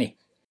សប្តាហ៍នេះ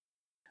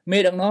មេ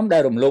ដឹកនាំដែ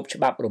លរំលោភច្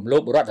បាប់រំលោ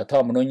ភរដ្ឋធ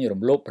ម្មនុញ្ញ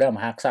រំលោភព្រះម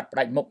ហាក្សត្រផ្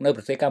ដាច់មុខនៅ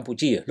ប្រទេសកម្ពុ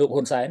ជាលោក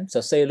ហ៊ុនសែនស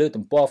រសេរលើ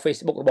ទំព័រ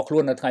Facebook របស់ខ្លួ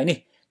ននៅថ្ងៃនេះ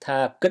ថា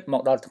គិតម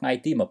កដល់ថ្ងៃ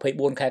ទី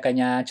24ខែកញ្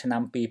ញាឆ្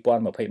នាំ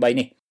2023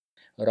នេះ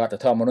រដ្ឋ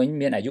ធម្មនុញ្ញ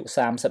មានអាយុ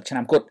30ឆ្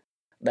នាំគត់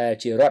ដែល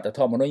ជារដ្ឋធ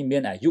ម្មនុញ្ញមា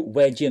នអាយុ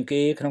វែងជាង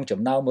គេក្នុងចំ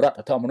ណោមរដ្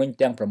ឋធម្មនុញ្ញ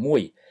ទាំង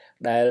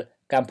6ដែល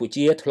កម្ពុ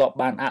ជាធ្លាប់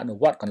បានអនុ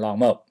វត្តកន្លង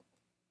មក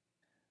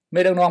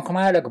មេដឹកនាំខ្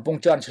មែរដែលកំពុង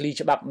ជន់ឈ្លី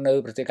ច្បាប់នៅ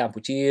ប្រទេសកម្ពុ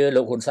ជា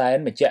លោកហ៊ុនសែន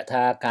បញ្ជាក់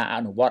ថាការអ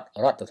នុវត្ត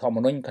រដ្ឋធម្ម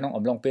នុញ្ញក្នុង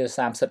អំឡុងពេល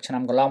30ឆ្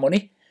នាំកន្លងមក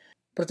នេះ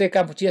ប្រទេសក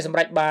ម្ពុជាសម្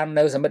រេចបាន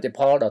នូវសមិទ្ធផ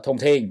លដ៏ធំ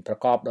ធេងប្រ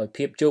កបដោយ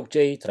ភាពជោគ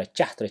ជ័យត្រ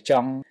ចះត្រច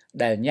ង់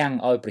ដែលញ៉ាំង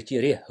ឲ្យប្រជា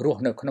រាស្ត្ររស់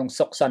នៅក្នុង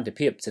សុខសន្តិ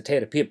ភាពស្ថិ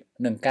រភាព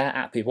និងការ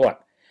អភិវឌ្ឍ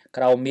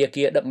ក្រោមមា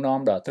គ៌ាដឹកនាំ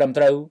ដ៏ត្រឹម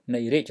ត្រូវ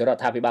នៃរាជរ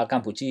ដ្ឋាភិបាលក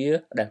ម្ពុជា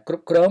ដែលគ្រ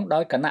ប់គ្រងដោ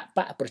យគណៈប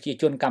កប្រជា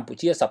ជនកម្ពុ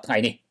ជាសប្តាហ៍ថ្ងៃ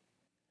នេះ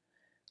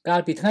កា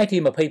លពីថ្ងៃទី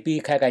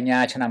22ខែកញ្ញា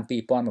ឆ្នាំ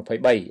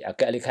2023អគ្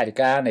គលេខាធិ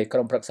ការនៃក្រ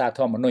មប្រឹក្សាធ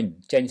ម្មនុញ្ញ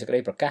ចេញសេចក្តី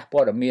ប្រកាសព័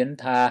ត៌មាន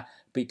ថា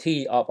ពិធី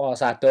អបអរ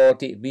សាទរ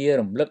ទិវា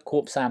រំលឹកខួ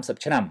ប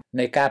30ឆ្នាំ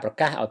នៃការប្រ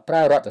កាសឲ្យប្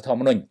រើរដ្ឋធម្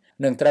មនុញ្ញ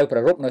នឹងត្រូវប្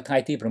រារព្ធនៅថ្ងៃ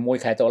ទី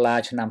6ខែតុលា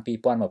ឆ្នាំ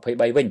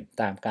2023វិញ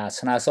តាមការ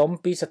ស្នើសុំ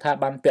ពីស្ថា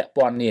ប័នពាក់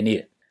ព័ន្ធនានា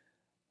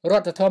រ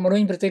ដ្ឋធម្មនុ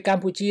ញ្ញប្រទេសក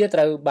ម្ពុជាត្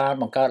រូវបាន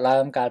បង្កើតឡើ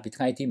ងកាលពី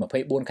ថ្ងៃទី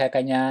24ខែក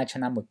ញ្ញាឆ្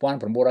នាំ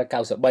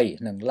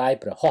1993និងឡាយ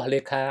ព្រះហស្ថលេ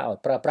ខាឲ្យ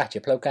ប្រើប្រាស់ជា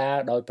ផ្លូវការ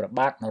ដោយព្រះ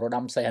បាទនរោត្ត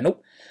មសីហនុ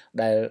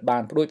ដែលបា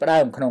នផ្ដួចផ្ដើ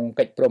មក្នុង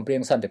កិច្ចព្រមព្រៀ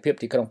ងសន្តិភាព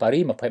ទីក្រុងប៉ារី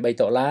ស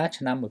23តុលា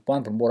ឆ្នាំ1991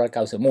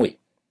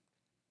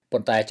ប៉ុ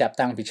ន្តែចាប់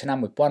តាំងពីឆ្នាំ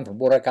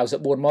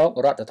1994មក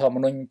រដ្ឋធម្ម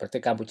នុញ្ញប្រទេស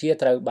កម្ពុជា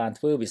ត្រូវបាន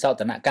ធ្វើវិសោ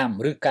ធនកម្ម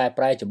ឬកែ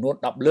ប្រែចំនួន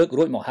10លើក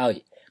រួចមកហើយ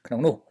ក្នុង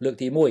នោះលើក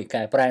ទី1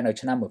កែប្រែនៅ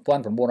ឆ្នាំ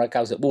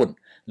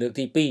1994លើក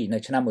ទី2នៅ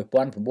ឆ្នាំ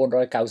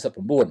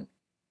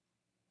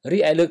1999រី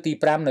ឯលើកទី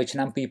5នៅឆ្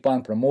នាំ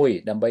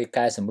2006ដើម្បី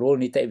កែសម្រួល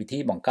នីតិវិធី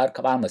បង្កើត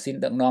ក្បាលម៉ាស៊ីន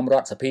ដឹកនាំរ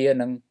ដ្ឋសភា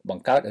និងប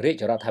ង្កើតរាជ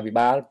រដ្ឋាភិ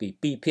បាលពី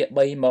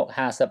2/3មក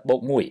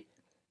50/1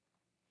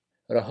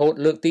រហូត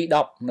លើកទី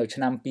10នៅឆ្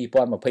នាំ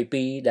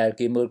2022ដែល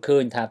គេមើលឃើ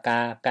ញថាកា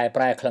រកែ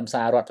ប្រែខ្លឹម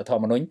សាររដ្ឋធ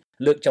ម្មនុញ្ញ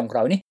លើកចុងក្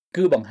រោយនេះ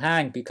គឺបង្ហា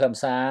ញពីខ្លឹម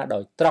សារដោ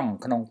យត្រង់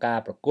ក្នុងការ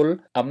ប្រគល់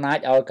អំណាច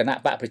ឲ្យគណៈ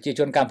បកប្រជា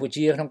ជនកម្ពុ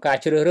ជាក្នុងការ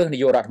ជ្រើសរើសនា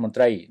យករដ្ឋមន្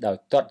ត្រីដោយ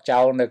ទាត់ចោ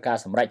លនៅការ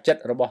សម្រេចចិត្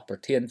តរបស់ប្រ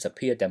ធានស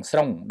ភាទាំងស្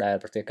រុងដែល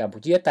ប្រទេសកម្ពុ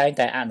ជាតែង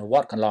តែអនុវ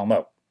ត្តកន្លងម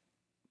ក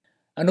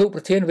អនុប្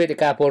រធានវេទិ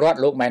កាពលរដ្ឋ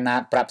លោកម៉ែនណា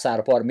តប្រាប់សា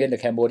រព័ត៌មាននៅ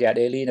Cambodia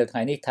Daily នៅថ្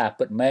ងៃនេះថា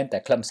ពិតមែនតែ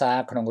ខ្លឹមសារ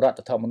ក្នុងរដ្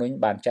ឋធម្មនុញ្ញ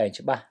បានចែង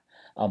ច្បាស់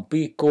អំ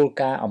ពីគោល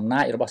ការណ៍អំ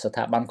ណាចរបស់ស្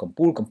ថាប័នកម្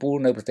ពុជា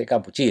នៅប្រទេសក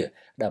ម្ពុជា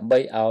ដើម្បី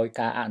ឲ្យ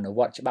ការអនុវ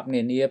ត្តច្បាប់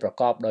នានាប្រ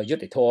កបដោយយុ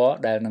ត្តិធម៌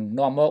ដែលនឹង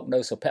នាំមកនូ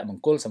វសុភម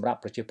ង្គលសម្រាប់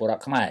ប្រជាពលរដ្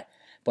ឋខ្មែរ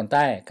ប៉ុន្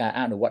តែការ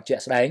អនុវត្តជា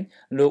ក់ស្ដែង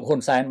លោកហ៊ុន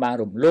សែនបាន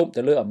រំលោភ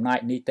ទៅលើអំណាច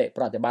នីតិ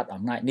ប្រតិបត្តិ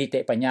អំណាចនីតិ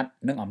បញ្ញត្តិ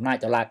និងអំណាច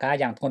តុលាការ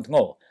យ៉ាងធ្ងន់ធ្ង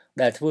រ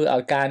ដែលធ្វើឲ្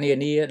យការនា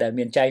នាដែល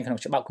មានចែងក្នុង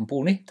ច្បាប់កម្ពុ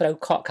ជានេះត្រូវ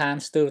ខកខាន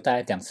ស្ទើរតែ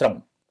ទាំងស្រុង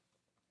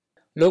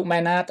លោកម៉ែ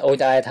នណាតអួយ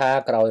តែថា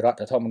ក្រោយរដ្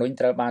ឋធម្មនុញ្ញ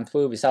ត្រូវបានធ្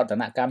វើវិសោធ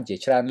នកម្មជា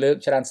ច្រើនលើក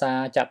ច្រើនសារ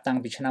ចាប់តាំង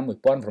ពីឆ្នាំ1994ម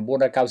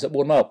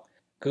ក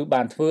គឺ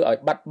បានធ្វើឲ្យ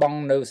បាត់បង់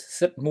នៅ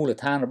សិទ្ធិមូល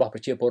ដ្ឋានរបស់ប្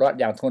រជាពលរដ្ឋ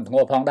យ៉ាងធ្ងន់ធ្ង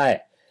រផងដែរ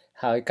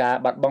ហើយការ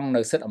បាត់បង់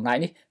នៅសិទ្ធិអំណាច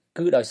នេះ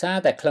គឺដោយសារ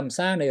តែខ្លឹម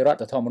សារនៃរដ្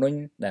ឋធម្មនុញ្ញ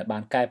ដែលបា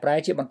នកែប្រែ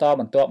ជាបន្ត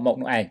បន្ទាប់មក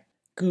នោះឯង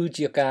គឺ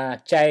ជាការ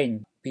ចែង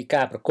ពី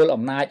ការប្រគល់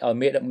អំណាចឲ្យ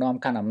មេដឹកនាំ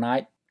កាន់អំណាច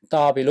ត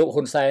ពីលោក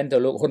ហ៊ុនសែនទៅ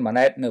លោកហ៊ុនម៉ា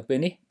ណែតនៅពេល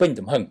នេះពេញ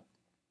ទំហឹង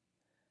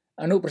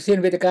អនុប្រធាន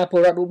វេទិកាពល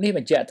រដ្ឋរូបនេះប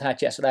ញ្ជាក់ថា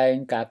ជាក់ស្ដែង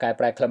ការកែ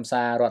ប្រែខ្លឹម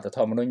សាររដ្ឋធ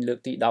ម្មនុញ្ញលើក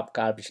ទី10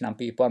កាលពីឆ្នាំ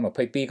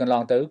2022កន្ល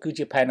ងទៅគឺ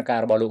ជាផែនការ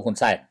របស់លោកហ៊ុន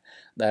សែន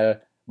ដែល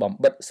បំ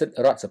បិទសិទ្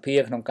ធិរដ្ឋសភា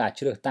ក្នុងការ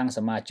ជ្រើសតាំងស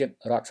មាជិក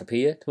រដ្ឋស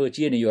ភាធ្វើ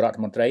ជានាយករដ្ឋ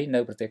មន្ត្រីនៅ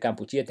ប្រទេសកម្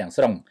ពុជាទាំង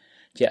ស្រុង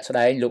ជាក់ស្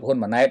ដែងលោកហ៊ុន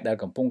ម៉ាណែតដែល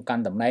កំពុងកា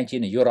ន់តំណែងជា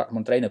នាយករដ្ឋម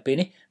ន្ត្រីនៅពេល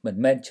នេះមិន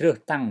មែនជ្រើស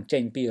តាំងចេ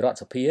ញពីរដ្ឋ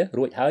សភា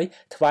រួចហើយ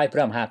ថ្វាយព្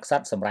រះមហាក្ស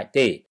ត្រសម្រេច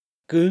ទេ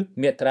គឺ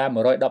មាត្រា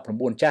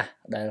119ចាស់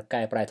ដែល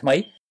កែប្រែថ្មី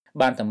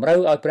បានតម្រូវ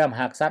ឲ្យព្រះម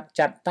ហាក្សត្រ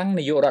ចាត់តាំង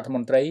នាយករដ្ឋម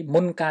ន្ត្រី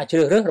មុនការជ្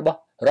រើសរើសរបស់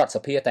រដ្ឋស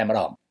ភាតែម្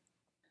ដង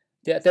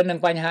ទាក់ទិននឹង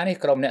បញ្ហានេះ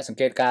ក្រុមអ្នកសង្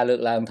កេតការលើក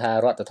ឡើងថា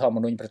រដ្ឋធម្ម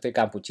នុញ្ញប្រទេសក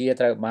ម្ពុជា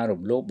ត្រូវបាន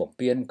រំលោភបំ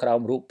ពានក្រោម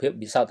រូបភាព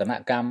វិសោធន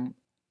កម្ម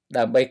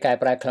ដើម្បីកែ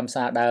ប្រែខ្លឹម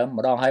សារដើម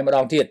ម្ដងហើយម្ដ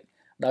ងទៀត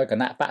ដោយគ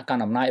ណៈបកកណ្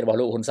ដាលអំណាចរបស់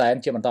លោកហ៊ុនសែន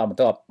ជាបន្តបន្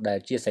ទាប់ដែល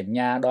ជាសញ្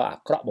ញាដ៏អា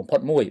ក្រក់បំផុត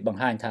មួយបង្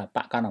ហាញថាប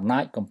កកណ្ដាលអំណា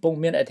ចកំពុង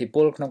មានឥទ្ធិព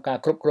លក្នុងការ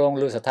គ្រប់គ្រង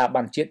លើស្ថា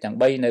ប័នជាតិទាំង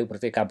3នៅប្រ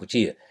ទេសកម្ពុ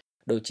ជា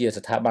ដូចជា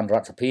ស្ថាប័នរ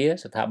ដ្ឋសភា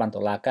ស្ថាប័នតុ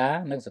លាការ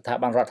និងស្ថា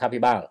ប័នរដ្ឋាភិ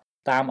បាល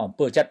តាមអំ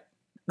ពើចិត្ត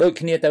ដូច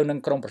គ្នាទៅនឹង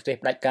ក្រុមប្រទេស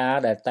ផ្ដាច់ការ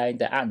ដែលតែង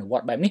តែអនុវ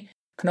ត្តបែបនេះ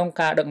ក្នុង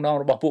ការដឹកនាំ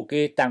របស់ពួក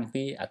គេតាំង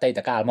ពីអតីត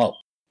កាលមក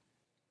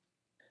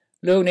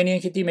លោកអ្នកនាង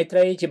ជាទីមេត្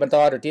រីជាបន្ត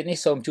ទៅទៀតនេះ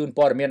សូមជូន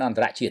ព័ត៌មានអន្ត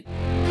រជាតិ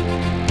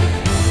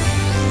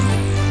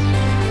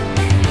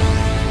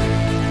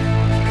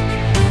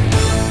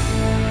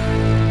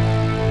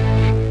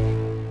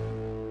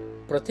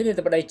ប្រធានា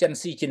ធិបតីចិន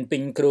ស៊ីជីនពី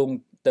ងគ្រោង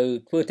ទៅ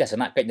ធ្វើទស្ស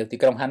នកិច្ចនៅទី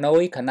ក្រុងហាណូ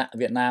យខណៈ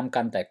វៀតណាម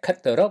កាន់តែខិត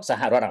ទៅរកស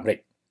ហរដ្ឋអាមេរិក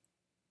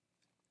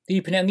ទី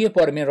ភ្នាក់ងារ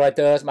ព័ត៌មាន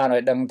Reuters បានឲ្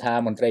យដឹងថា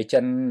មន្ត្រីចិ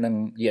ននិង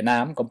វៀតណា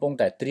មកំពុង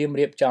តែត្រៀម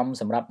រៀបចំ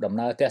សម្រាប់ដំ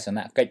ណើរទស្សន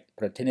កិច្ច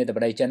ប្រធានាធិប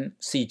តីចិន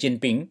ស៊ីជីន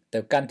ពីងទៅ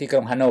កាន់ទីក្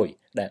រុងហាណូយ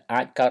ដែល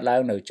អាចកើតឡើ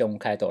ងនៅចុង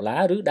ខែតុលា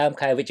ឬដើម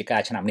ខែវិច្ឆិកា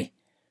ឆ្នាំនេះ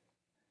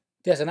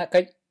ទស្សនកិ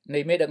ច្ចនៃ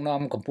មេដឹក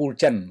នាំកម្ពុជា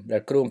ចិនដែ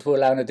លគ្រោងធ្វើ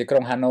ឡើងនៅទីក្រុ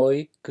ងហាណូយ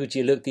គឺ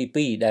ជាលើកទី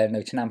2ដែលនៅ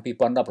ឆ្នាំ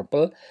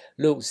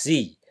2017លោក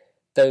ស៊ី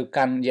ទៅ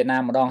កាន់វៀតណា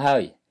មម្ដងហើ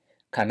យ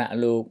ខណៈ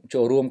លោក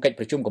ចូលរួមកិច្ច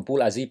ប្រជុំកំពូល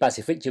អាស៊ីប៉ា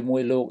ស៊ីហ្វិកជាមួ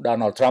យលោក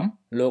Donald Trump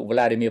លោក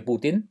Vladimir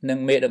Putin និង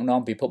មេដឹកនាំ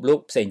ពិភពលោក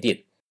ផ្សេងទៀត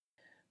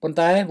ប៉ុន្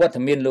តែវត្ត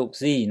មានលោក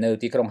ស៊ីនៅ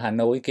ទីក្រុងហា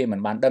ណូយគេមិន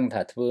បានដឹង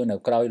ថាធ្វើនៅ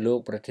ក្រោយលោក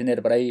ប្រធានា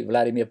ធិបតី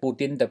Vladimir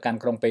Putin ទៅកាន់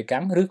ក្រុងប៉េ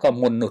កាំងឬក៏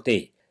មុននោះទេ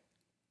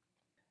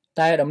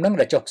តែដំណឹង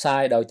ដែលចុះផ្សា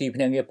យដោយទីភ្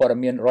នាក់ងារព័ត៌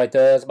មាន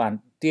Reuters បាន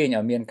ទាញ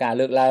ឲ្យមានការ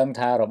លើកឡើង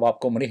ថារបប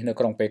កុម្មុយនីសនៅ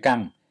ក្រុងប៉េកាំ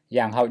ង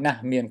យ៉ាងហោចណាស់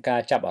មានកា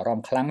រចាប់អារម្ម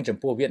ណ៍ខ្លាំងចំ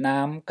ពោះវៀតណា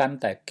មកាន់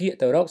តែគៀក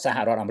ទៅរកសហ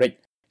រដ្ឋអាមេរិក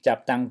ចា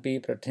ប់តាំងពី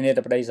ប្រធានា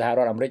ធិបតីសហរ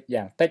ដ្ឋអាមេរិក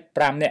យ៉ាងតិច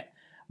5នាក់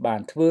បាន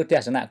ធ្វើទ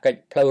ស្សនកិច្ច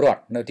ផ្លូវរដ្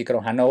ឋនៅទីក្រុ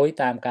ងហាណូយ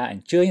តាមការអ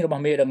ញ្ជើញរប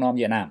ស់មេដឹកនាំ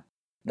វៀតណាម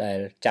ដែល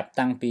ចាប់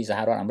តាំងពីសហ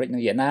រដ្ឋអាមេរិកនិ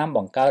ងវៀតណាមប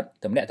ង្កើត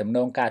ទំនាក់ទំន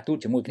ងការទូត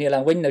ជាមួយគ្នាឡើ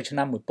ងវិញនៅឆ្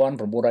នាំ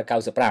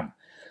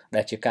1995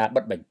ដែលជាការ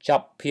បិទបញ្ច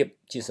ប់ភាព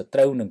ជាសត្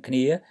រូវនឹងគ្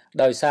នា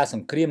ដោយសារស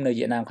ង្គ្រាមនៅ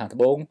វៀតណាមខាងត្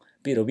បូង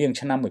ពីរវាង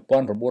ឆ្នាំ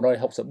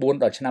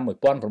1964ដល់ឆ្នាំ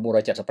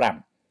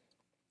1975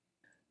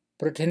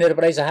ប្រធានាធិប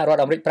តីសហរដ្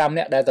ឋអាមេរិក5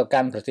នាក់ដែលទៅ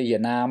កាន់ប្រទេសវៀ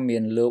តណាមមា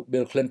នលោក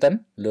Bill Clinton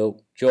លោក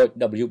George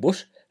W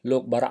Bush លោ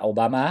ក Barack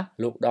Obama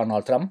លោក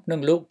Donald Trump និ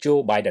ងលោក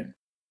Joe Biden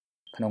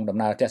ក្នុងដំ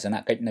ណើរទស្សន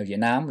កិច្ចនៅវៀត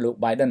ណាមលោក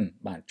Biden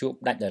បានជួប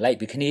ដាច់ដោយឡែក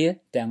ពីគ្នា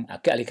ទាំងអ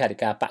គ្គលេខាធិ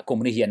ការបកកុម្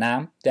មុយនីសវៀតណាម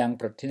ទាំង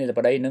ប្រធានាធិប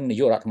តីនិងនា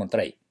យករដ្ឋមន្ត្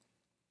រី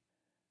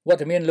វត្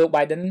តមានលោក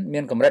Biden មា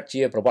នកម្រិត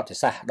ជាប្រវត្តិ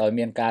សាស្ត្រដោយ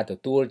មានការទ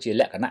ទួលជា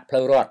លក្ខណៈផ្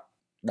លូវរដ្ឋ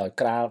ដោយ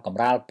ក្រាលកម្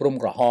រាលព្រំ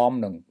ក្រហម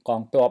និងក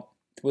ងទ័ព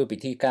ធ្វើពិ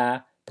ធីការ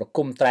ប្រ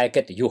គំត្រែ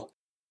កិត្តិយស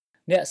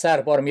អ្នកសារ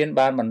ព័ត៌មាន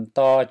បានបន្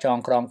តចង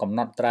ក្រងកំណ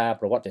ត់ត្រា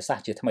ប្រវត្តិសាស្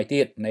ត្រជាថ្មី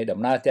ទៀតនៃដំ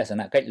ណើរទស្ស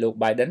នកិច្ចលោក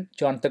Biden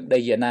ជាន់ទឹកដី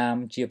វៀតណាម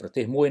ជាប្រ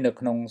ទេសមួយនៅ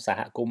ក្នុងសហ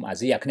គមន៍អា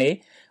ស៊ីអាគ្នេយ៍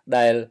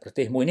ដែលប្រ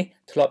ទេសមួយនេះ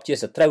ធ្លាប់ជា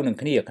សត្រូវនឹង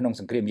គ្នាក្នុង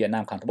សង្គ្រាមវៀត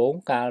ណាមខាងត្បូង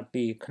កាល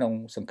ពីក្នុង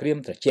សង្គ្រាម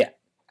ត្រជាក់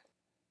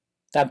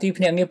តាមទី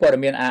ភ្នាក់ងារព័ត៌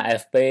មាន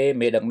AFP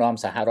មេដឹកនាំ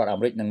សហរដ្ឋអា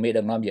មេរិកនិងមេ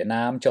ដឹកនាំវៀត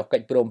ណាមចុះកិ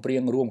ច្ចព្រមព្រៀ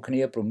ងរួមគ្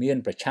នាព្រមាន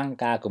ប្រឆាំង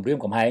ការគំរាម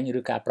កំហែង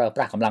ឬការប្រើប្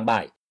រាស់កម្លាំងបា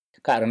យ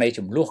ករណី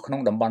ចំនួនក្នុ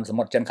ងតំបន់ស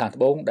មុទ្រចិនខាងត្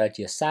បូងដែល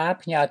ជាសារ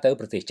ផ្ញើទៅ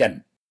ប្រទេសចិន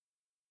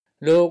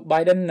លោក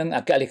Biden និងអ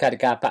គ្គលេខាធិ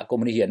ការបកកុ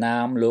ម្មុយនីសវៀតណា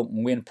មលោក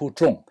Nguyen Phu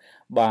Trong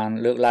បាន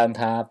លើកឡើង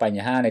ថាប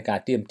ញ្ហានៃការ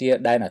ទាមទារ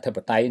ដែនអធិប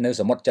តេយ្យនៅ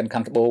សមុទ្រចិនខា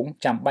ងត្បូង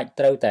ចាំបាច់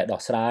ត្រូវតែដោះ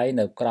ស្រាយ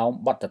នៅក្រោម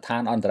បទដ្ឋា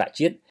នអន្តរ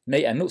ជាតិនៃ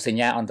អនុសញ្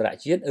ញាអន្តរ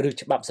ជាតិឬ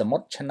ច្បាប់សមុ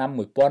ទ្រឆ្នាំ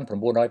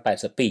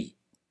1982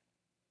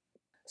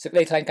សេចក្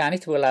តីថ្លែងការណ៍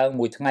នេះធ្វើឡើង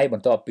មួយថ្ងៃប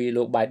ន្ទាប់ពី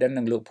លោក Biden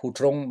និងលោក Phu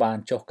Trong បាន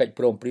ចុះកិច្ច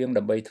ព្រមព្រៀង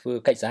ដើម្បីធ្វើ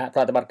កិច្ចសហប្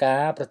រតិបត្តិកា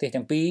រប្រទេស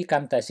ទាំងពីរកា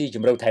ន់តែស៊ីជ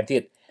ម្រៅថែមទៀ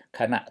តខ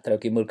ណៈត្រូវ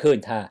គេមើលឃើញ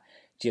ថា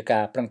ជាកា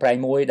រប្រឹងប្រែង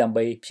មួយដើម្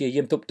បីព្យា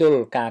យាមទប់ទល់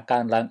ការកើ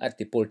នឡើងឥទ្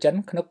ធិពលចិន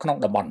ក្នុង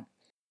តំបន់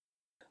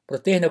ប្រ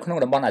ទេសនៅក្នុង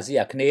តំបន់អាស៊ី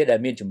អាគ្នេយ៍ដែល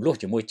មានចំនួន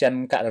ជាមួយចិន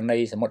ករណី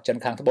សមុទ្រចិន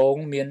ខាងត្បូង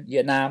មាន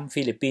វៀតណាមហ្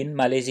វីលីពីន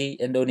ម៉ាឡេស៊ី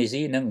ឥណ្ឌូនេ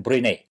ស៊ីនិងប្រ៊ុ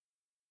យណេ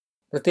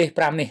ប្រទេស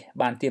5នេះ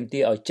បានទាមទា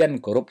រឲ្យចិន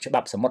គោរពច្បា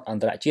ប់សមុទ្រអ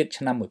ន្តរជាតិ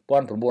ឆ្នាំ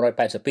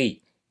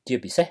1982ជា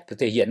ពិសេសប្រ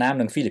ទេសវៀតណាម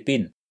និងហ្វីលីពី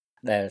ន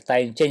ដែលតែ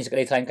ងចេញសេចក្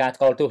តីថ្លែងការណ៍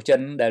ថ្កោលទោសចិ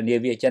នដែលនា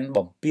វាចិន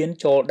បំពាន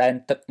ចូលដែន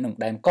ទឹកនិង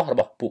ដែនកោះរ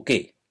បស់ពួកគេ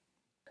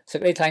សេច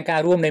ក្តីថ្លែងការ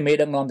ណ៍រួមនៃមេ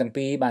ដឹកនាំទាំង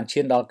ពីរបាន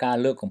ឈានដល់ការ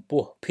លើកកម្ព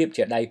ស់ភាព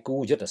ជាដៃគូ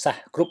យុទ្ធសាស្ត្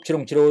រគ្រប់ជ្រុ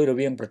ងជ្រោយរ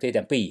វាងប្រទេស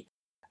ទាំងពីរ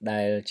ដែ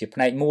លជាផ្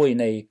នែកមួយ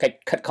នៃកិច្ច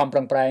ខិតខំប្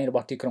រឹងប្រែងរប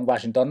ស់ទីក្រុង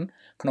Washington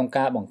ក្នុង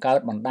ការបង្កើត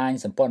បណ្ដាញ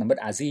សម្ព័ន្ធមិត្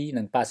តអាស៊ី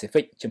និងប៉ាស៊ីហ្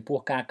វិកចំពោះ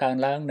ការកើន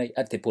ឡើងនៃ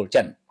ឥទ្ធិពល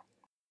ចិន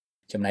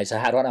ចំណែកស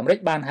ហរដ្ឋអាមេរិក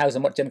បានហៅស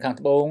មុទ្រចិនខាង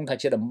ត្បូងថា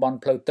ជាតំបន់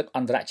ផ្លូវទឹកអ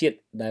ន្តរជាតិ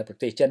ដែលប្រ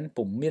ទេសចិន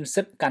ពុំមាន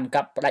សិទ្ធិកាន់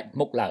កាប់ផ្ដាច់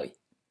មុខឡើយ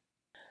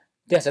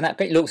ទស្សន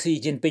កិច្ចលោកស៊ី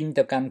ជីនពីង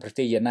ទៅកាន់ប្រ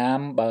ទេសវៀតណាម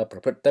បើប្រ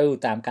ព្រឹត្តទៅ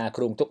តាមការ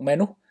គ្រោងទុកមែន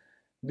នោះ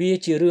វា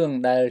ជារឿង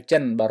ដែលចិ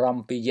នបារ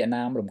ម្ភពីវៀត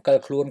ណាមរំកិល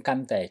ខ្លួនកា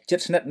ន់តែជិត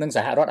ស្និទ្ធនឹងស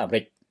ហរដ្ឋអាមេ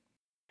រិក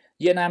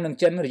វៀតណាមនិង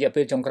ចិនរយៈ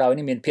ពេលចុងក្រោយ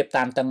នេះមានភាព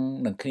តានតឹង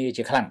នឹងគ្នា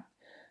ជាខ្លាំង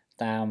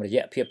តាមរ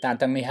យៈភាពតាន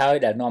តឹងនេះហើយ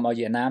ដែលនាំឲ្យ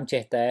វៀតណាម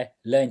ចេះតែ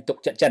លែងទុក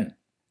ចិត្តចិន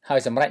ហើយ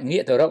សម្រេចងា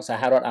កទៅរកស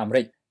ហរដ្ឋអាមេ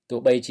រិកទោះ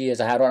បីជា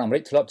សហរដ្ឋអាមេរិ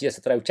កធ្លាប់ជាស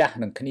ត្រូវចាស់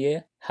នឹងគ្នា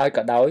ហើយ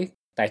ក៏ដោយ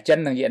តែចិន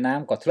និងវៀតណាម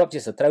ក៏ធ្លាប់ជា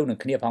សត្រូវនឹង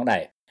គ្នាផងដែ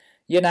រ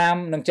វៀតណាម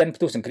និងចិន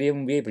ផ្ទុះសង្គ្រាម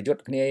វាយប្រយុទ្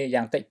ធគ្នា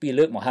យ៉ាងតិច2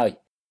លើកមកហើយ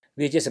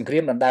វាជាសង្គ្រា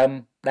មដណ្ដើម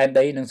ដែន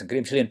ដីនិងសង្គ្រា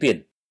មឈ្លានពាន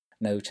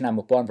នៅឆ្នាំ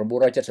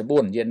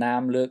1974វៀតណា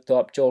មលើកទ័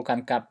ពចូលកា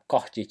ន់កាប់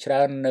កោះជាច្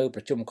រើននៅប្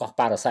រជុំកោះ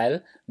ប៉ារ៉ាសែល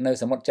នៅ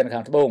សមុទ្រចិនខា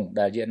ងត្បូង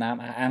ដែលវៀតណាម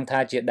អះអាងថា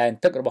ជាដែន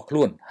ទឹករបស់ខ្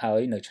លួនហើ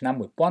យនៅឆ្នាំ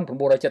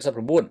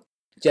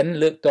1979ចិន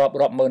លើកទ័ព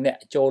រាប់ម៉ឺននាក់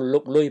ចូលលុ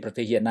កលុយប្រ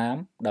ទេសវៀតណាម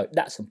ដោយ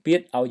ដាក់សម្ពាធ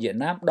ឲ្យវៀត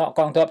ណាមដក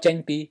កងទ័ពចេញ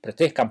ពីប្រ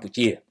ទេសកម្ពុ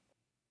ជា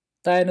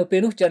តែនៅពេល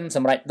នោះចិនស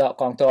ម្រេចដក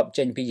កងទ័ព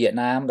ចេញពីវៀត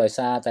ណាមដោយ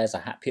សារតែស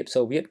ហភាព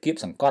សូវៀតគៀប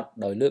សង្កត់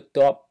ដោយលើក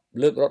ទ័ព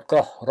លើករថក្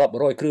រោះរាប់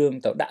រយគ្រឿង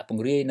ទៅដាក់ព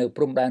ង្រាយនៅ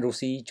ព្រំដែនរុស្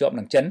ស៊ីជាប់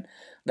នឹងចិន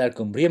ដែល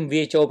គំរាម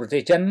វាយចូលប្រទេ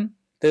សចិន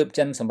ទើប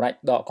ចិនសម្រេច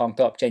ដកកង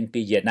ទ័ពចេញ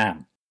ពីវៀតណាម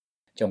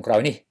ចុងក្រោ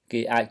យនេះគេ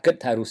អាចគិត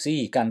ថារុស្ស៊ី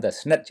កាន់តែ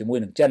ស្និទ្ធជាមួយ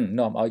នឹងចិន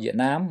នាំឲ្យវៀត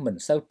ណាមមិន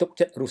សូវទុក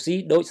ចិត្តរុស្ស៊ី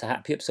ដោយសហ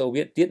ភាពសូ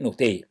វៀតទៀតនោះ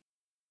ទេ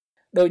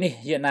ដោយនេះ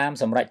វៀតណាម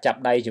សម្រេចចាប់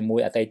ដៃជាមួ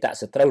យអតីត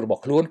សត្រូវរប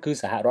ស់ខ្លួនគឺ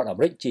សហរដ្ឋអា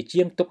មេរិកជា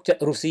ជាងទុកចិត្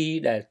តរុស្ស៊ី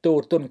ដែលទោ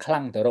ទន់ខ្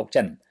លាំងទៅរក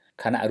ចិន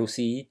ខណៈរុស្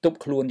ស៊ីទប់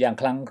ខ្លួនយ៉ាង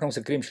ខ្លាំងក្នុងស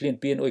ង្គ្រាមឈ្លាន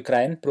ពានអ៊ុយក្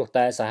រែនព្រោះ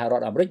តែសហរ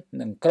ដ្ឋអាមេរិក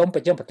និងក្រុមប្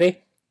រជុំប្រទេស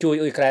ជួយ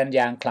អ៊ុយក្រែន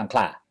យ៉ាងខ្លាំងក្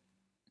លា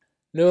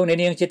លោកអ្នក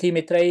នាងជាទី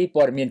មេត្រី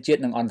ព័ត៌មានជា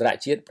តិនិងអន្តរ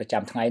ជាតិប្រ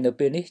ចាំថ្ងៃនៅ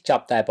ពេលនេះច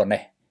ប់តែប៉ុណ្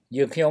ណេះ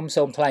យើងខ្ញុំ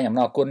សូមថ្លែងអំ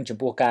ណរគុណចំ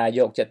ពោះការយ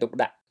កចិត្តទុក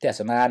ដាក់ទស្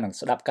សនានិង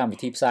ស្ដាប់កម្មវិ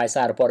ធីផ្សាយ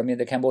សារព័ត៌មាន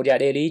The Cambodia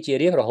Daily ជា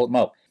រៀងរហូតម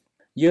ក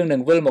យើងនឹ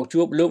ងវិលមក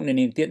ជួបលោកអ្នក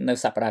នាងទៀតនៅ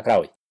សប្តាហ៍ក្រោ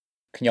យ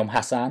ខ្ញុំ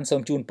ហាសានសូ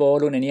មជូនពរ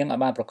លោកអ្នកនាងឲ្យ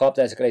បានប្រកប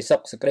តែសេចក្តីសុខ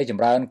សេចក្តីច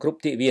ម្រើនគ្រប់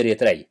ទិវារា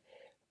ត្រី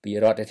ពី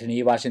រដ្ឋធានី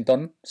Washington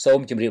សូម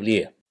ជម្រាបលា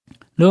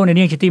លោកអ្នក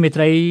នាងជាទីមេ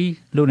ត្រី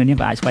លោកអ្នកនាង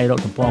ក៏អាចស្វែងរក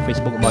ទំព័រ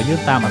Facebook របស់យើង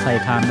តាមអាស័យ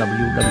ដ្ឋាន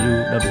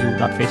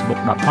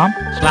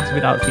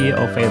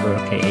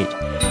www.facebook.com/withoutfearorfavourkh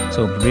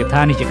សូមជម្រាប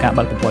ថានេះជាការ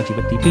បើកទំព័រជី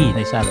វិតទី2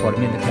នៃសារព័ត៌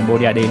មាន The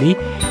Cambodia Daily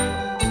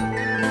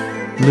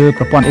លើ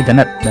ប្រព័ន្ធអ៊ីនធឺ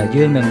ណិតដែល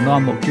យើងនឹងនាំ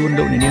មកជូន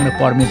លោកអ្នកនាងនៅ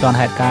ព័ត៌មានទាន់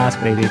ហេតុការណ៍សេច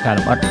ក្តីរាយការណ៍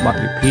លម្អិតបទ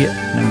វិភាគ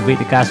និងវេ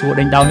ទិកាសួរ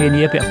ដេញដោលនា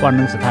នាពាក់ព័ន្ធ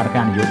នឹងស្ថាន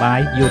ភាពនយោបាយ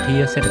យោធា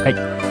សេដ្ឋកិច្ច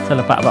សិ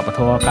ល្បៈវប្បធ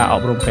ម៌ការអ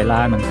ប់រំកី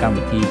ឡានិងកម្ម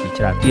វិធីជា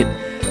ច្រើនទៀត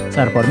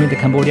សារព័ត៌មាន The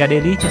Cambodia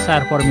Daily ជាសា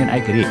រព័ត៌មានឯ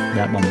ករាជ្យ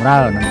ដែលបម្រើ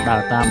និងដើ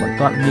រតាមបន្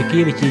ទាត់មា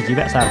គ៌ាវិជ្ជាជី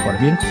វៈសារព័ត៌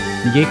មាន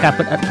និយាយការ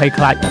ពិតឥតភ័យ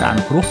ខ្លាចរអាក់រ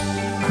អួល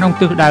ក្នុង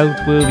ទិសដៅ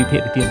ធ្វើវិភា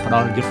គទានផ្ដ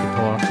ល់យុត្តិធ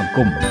ម៌សង្គ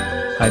ម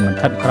ហើយមិន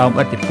ស្ថិតក្រោម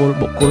ឥទ្ធិពល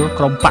បុគ្គល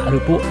ក្រុមបកឬ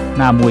ពួក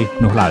ណាមួយ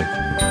នោះឡើយ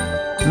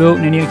លោក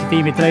អ្នកនាងជាទី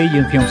មេត្រី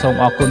យើងខ្ញុំសូម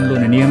អរគុណលោក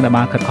អ្នកនាងដែល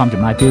បានខិតខំ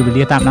ចំណាយពេលវេ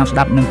លាតាមដានស្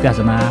ដាប់និងទស្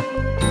សនា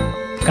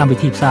កម្មវិ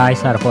ធីផ្សាយ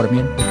សារព័ត៌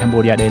មាន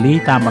Cambodia Daily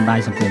តាមបណ្ដាញ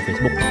សង្គម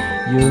Facebook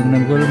យើងនឹ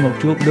ងវិលមក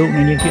ជួបលោកអ្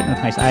នកនាងទៀតនៅ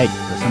ថ្ងៃស្អែក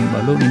ប្រសិនបើ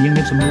លោកអ្នកនាង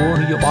មានសំណួរ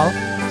ឬយោបល់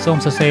សូម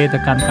សរសេរទៅ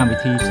កាន់កម្មវិ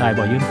ធីផ្សាយរប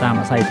ស់យើងតាម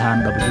អាស័យដ្ឋាន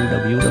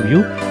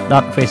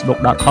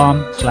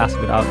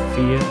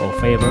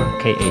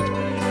www.facebook.com/withoutfearorfavourkh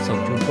សូម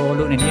ជូនពរ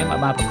លោកអ្នកនាងឲ្យ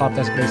បានប្រកប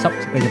តែសេចក្តីសុខ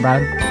សេចក្តីចម្រើន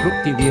គ្រប់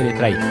ទិវារា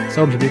ត្រី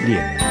សូមជម្រាបលា